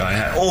magic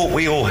guy.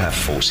 We all have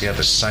faults. He had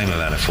the same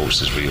amount of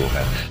faults as we all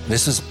had.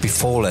 This was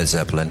before Led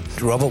Zeppelin.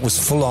 Robert was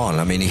full on.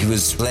 I mean, he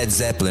was Led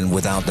Zeppelin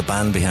without the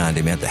band behind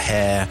him. He had the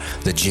hair,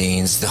 the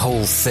jeans, the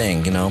whole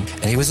thing,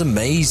 and he was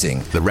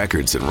amazing. The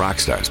Records and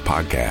Rockstars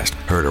podcast,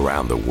 heard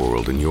around the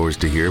world and yours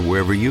to hear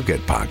wherever you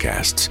get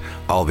podcasts.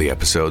 All the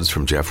episodes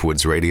from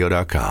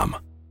JeffWoodsRadio.com.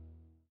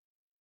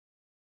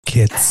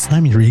 Kits,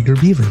 I'm your eager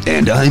beaver.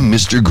 And I'm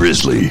Mr.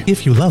 Grizzly.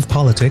 If you love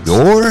politics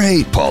or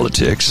hate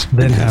politics,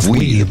 then have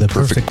we the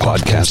perfect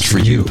podcast for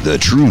you. The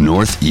True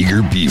North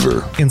Eager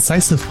Beaver.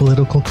 Incisive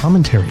political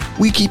commentary.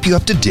 We keep you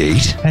up to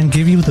date and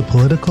give you the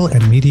political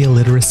and media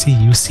literacy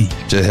you seek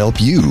to help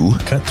you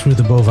cut through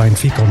the bovine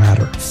fecal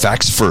matter.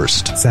 Facts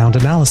first. Sound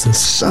analysis.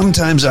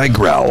 Sometimes I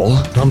growl.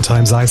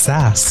 Sometimes I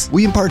sass.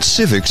 We impart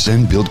civics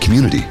and build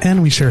community.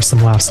 And we share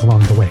some laughs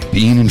along the way.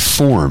 Being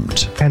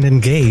informed and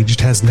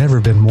engaged has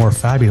never been more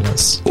fabulous.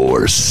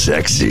 Or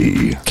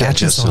sexy.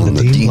 Catch us on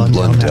the Dean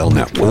Blundell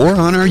Network. Or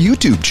on our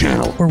YouTube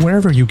channel. Or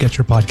wherever you get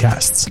your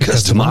podcasts.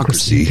 Because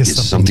democracy is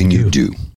something you do.